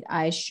address it.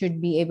 I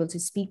should be able to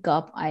speak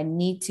up. I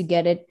need to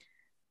get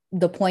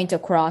the point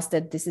across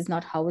that this is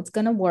not how it's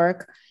going to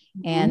work.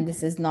 And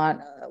this is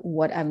not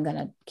what I'm going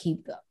to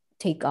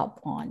take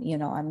up on.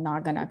 I'm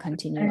not going to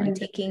continue on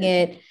taking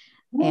it.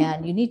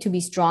 And you need to be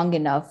strong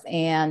enough.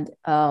 And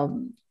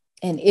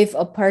if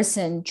a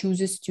person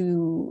chooses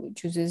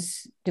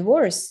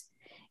divorce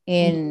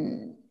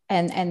and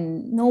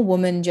no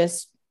woman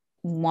just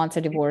wants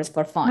a divorce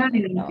for fun.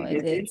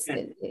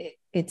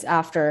 It's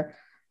after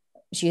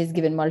she has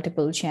given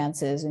multiple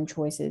chances and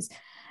choices.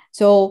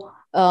 So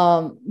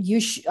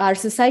our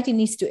society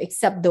needs to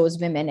accept those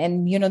women.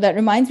 And that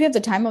reminds me of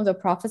the time of the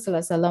Prophet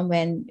ﷺ,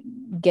 when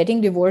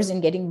getting divorced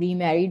and getting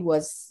remarried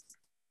was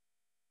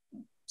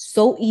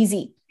so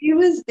easy.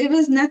 It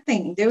was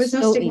nothing. There was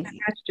no stigma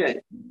attached to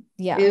it.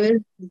 Yeah, it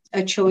was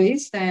a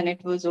choice, and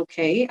it was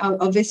okay.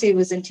 Obviously it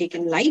wasn't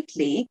taken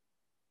lightly,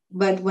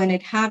 but when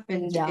it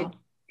happened,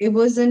 it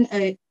wasn't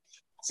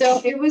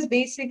so it was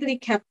basically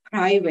kept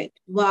private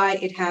why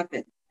it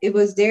happened. It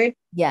was there.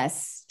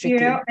 Yes,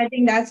 strictly. I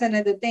think that's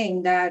another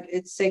thing, that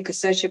it's like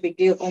such a big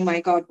deal. Oh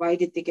my God, why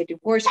did they get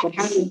divorced? What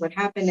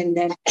happened? And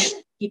then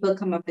people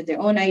come up with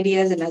their own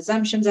ideas and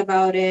assumptions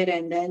about it.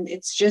 And then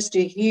it's just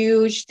a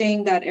huge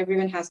thing that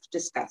everyone has to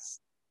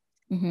discuss.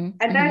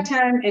 At that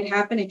time, it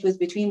happened. It was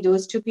between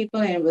those two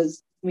people, and it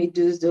was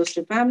those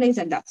two families,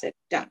 and that's it,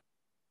 done.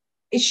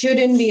 It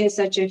shouldn't be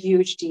such a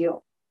huge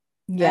deal.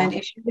 Yeah. And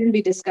it shouldn't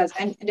be discussed.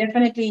 And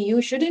definitely,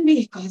 you shouldn't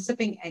be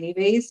gossiping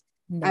anyways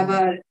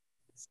about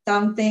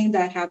something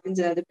that happens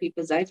in other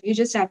people's life. You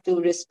just have to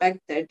respect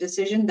their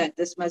decision that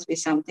this must be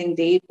something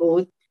they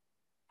both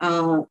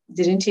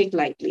didn't take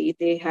lightly.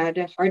 They had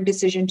a hard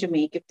decision to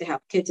make. If they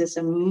have kids, it's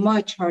a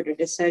much harder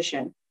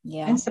decision.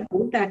 Yeah. And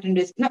support that. And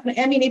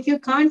if you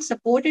can't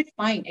support it,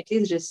 fine. At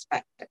least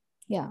respect it.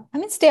 Yeah.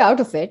 Stay out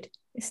of it.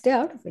 Stay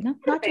out of it.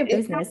 Not your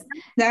business.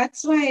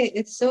 That's why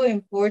it's so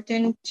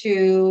important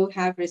to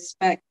have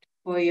respect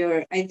for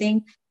I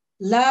think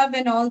love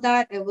and all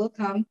that, it will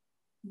come.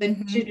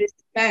 But to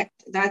respect,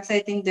 I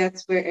think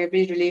that's where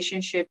every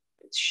relationship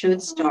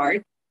should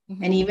start.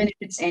 And even if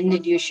it's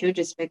ended, you should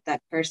respect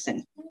that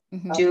person.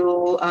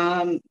 To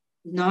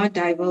not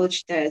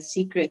divulge the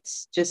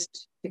secrets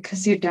just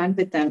because you're done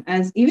with them.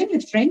 As even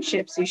with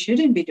friendships, you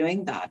shouldn't be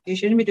doing that. You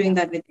shouldn't be doing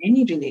that with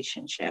any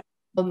relationship.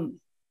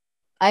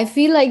 I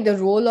feel like the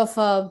role of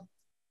a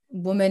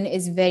woman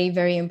is very,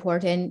 very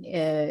important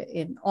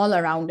in all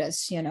around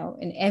us,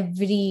 in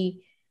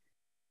every,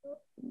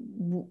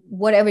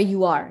 whatever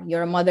you are.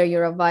 You're a mother,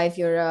 you're a wife,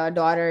 you're a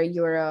daughter,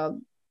 you're a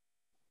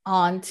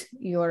aunt,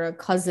 you're a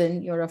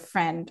cousin, you're a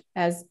friend.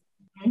 As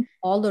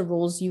all the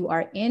roles you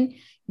are in,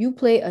 you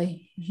play a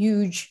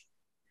huge,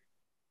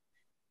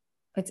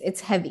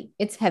 it's heavy.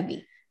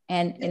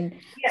 And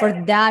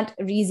for that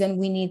reason,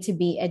 we need to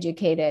be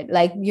educated.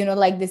 Like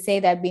they say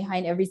that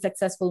behind every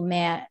successful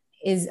man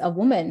is a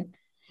woman.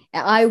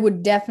 I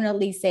would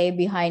definitely say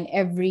behind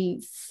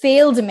every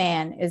failed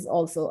man is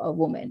also a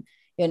woman.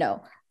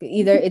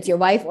 Either it's your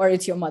wife or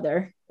it's your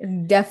mother.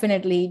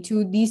 Definitely,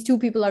 these two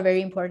people are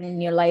very important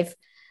in your life.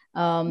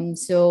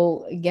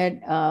 So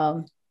get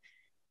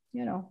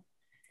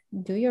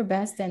do your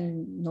best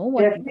and know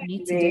what you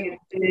need to do.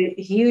 It's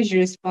a huge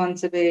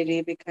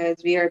responsibility, because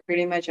we are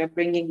pretty much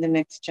upbringing the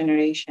next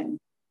generation.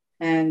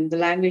 And the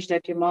language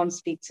that your mom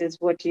speaks is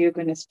what you're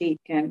going to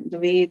speak. And the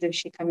way that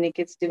she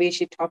communicates, the way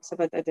she talks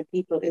about other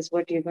people is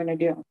what you're going to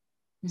do.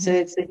 So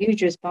it's a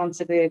huge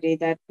responsibility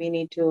that we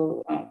need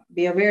to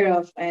be aware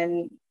of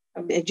and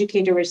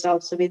educate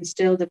ourselves, so we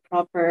instill the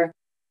proper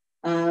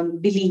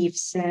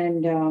beliefs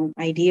and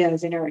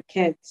ideas in our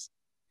kids.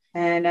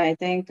 And I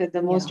think that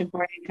the most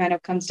important kind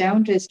of comes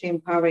down to is to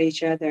empower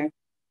each other.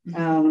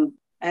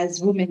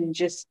 as women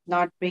just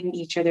not bring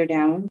each other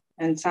down.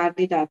 And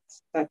sadly,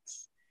 that's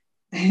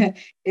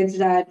it's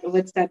that,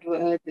 what's that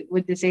word?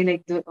 Would they say,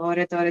 like, the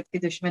aurat ki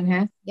dushman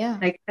hai? Yeah.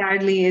 Like,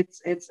 sadly,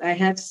 it's I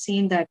have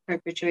seen that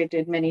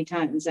perpetuated many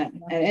times,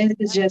 and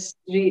it's just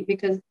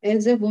because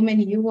as a woman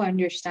you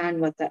understand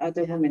what the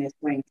other woman is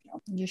going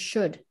through, You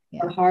should.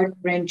 the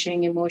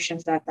heart-wrenching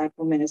emotions that that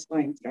woman is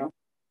going through.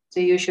 So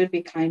you should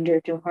be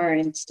kinder to her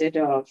instead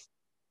of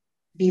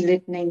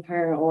belittling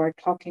her or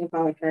talking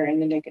about her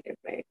in a negative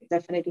way.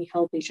 Definitely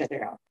help each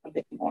other out a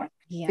bit more.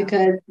 Yeah.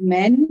 Because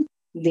men,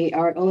 they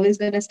are always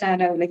going to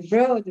stand out like,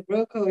 bro, the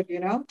bro code, you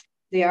know?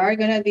 They are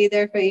going to be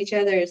there for each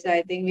other. So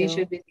I think we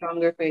should be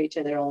stronger for each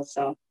other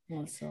also.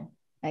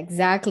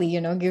 Exactly.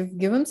 You know, give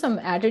them some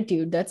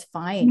attitude. That's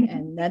fine.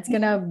 And that's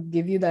going to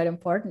give you that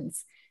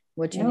importance.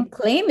 What you need,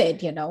 claim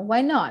it, you know,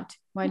 why not?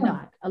 Why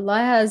not? Allah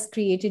has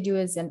created you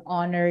as an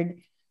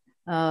honored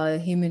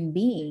human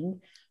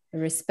being, a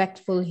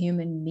respectful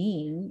human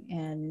being.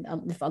 And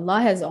if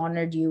Allah has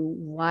honored you,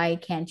 why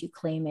can't you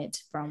claim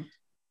it from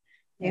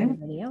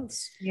anybody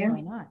else?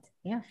 Why not?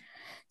 Yeah.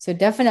 So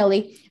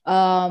definitely,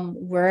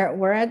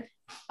 we're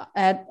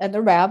at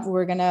the wrap.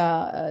 We're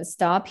gonna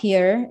stop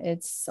here.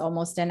 It's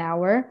almost an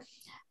hour.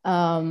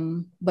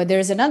 But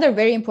there's another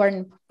very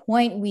important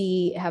point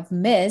we have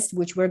missed,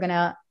 which we're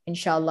gonna,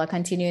 inshallah,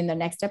 continue in the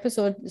next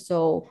episode.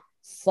 So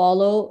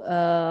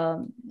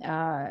follow,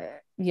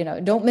 you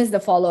know, don't miss the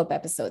follow-up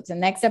episodes. The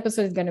next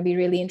episode is going to be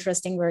really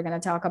interesting. We're going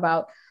to talk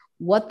about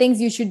what things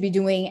you should be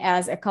doing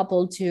as a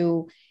couple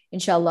to,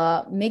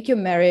 inshallah, make your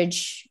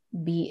marriage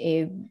be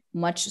a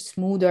much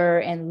smoother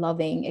and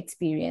loving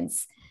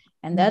experience.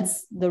 And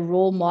that's the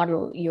role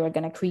model you're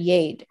going to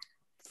create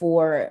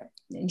for,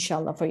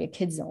 inshallah, for your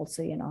kids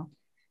also, you know.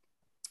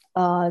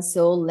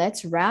 So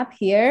let's wrap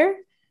here.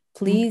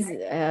 Please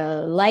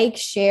like,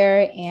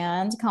 share,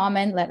 and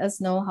comment. Let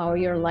us know how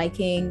you're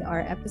liking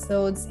our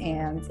episodes.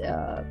 And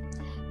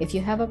if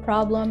you have a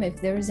problem, if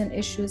there is an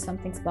issue,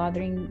 something's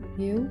bothering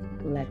you,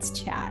 let's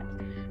chat.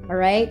 All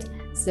right.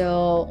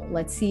 So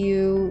let's see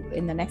you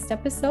in the next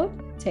episode.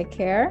 Take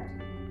care.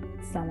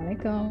 Assalamu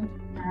alaikum.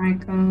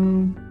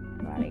 Alaikum.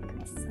 Wa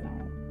alaikum assalam.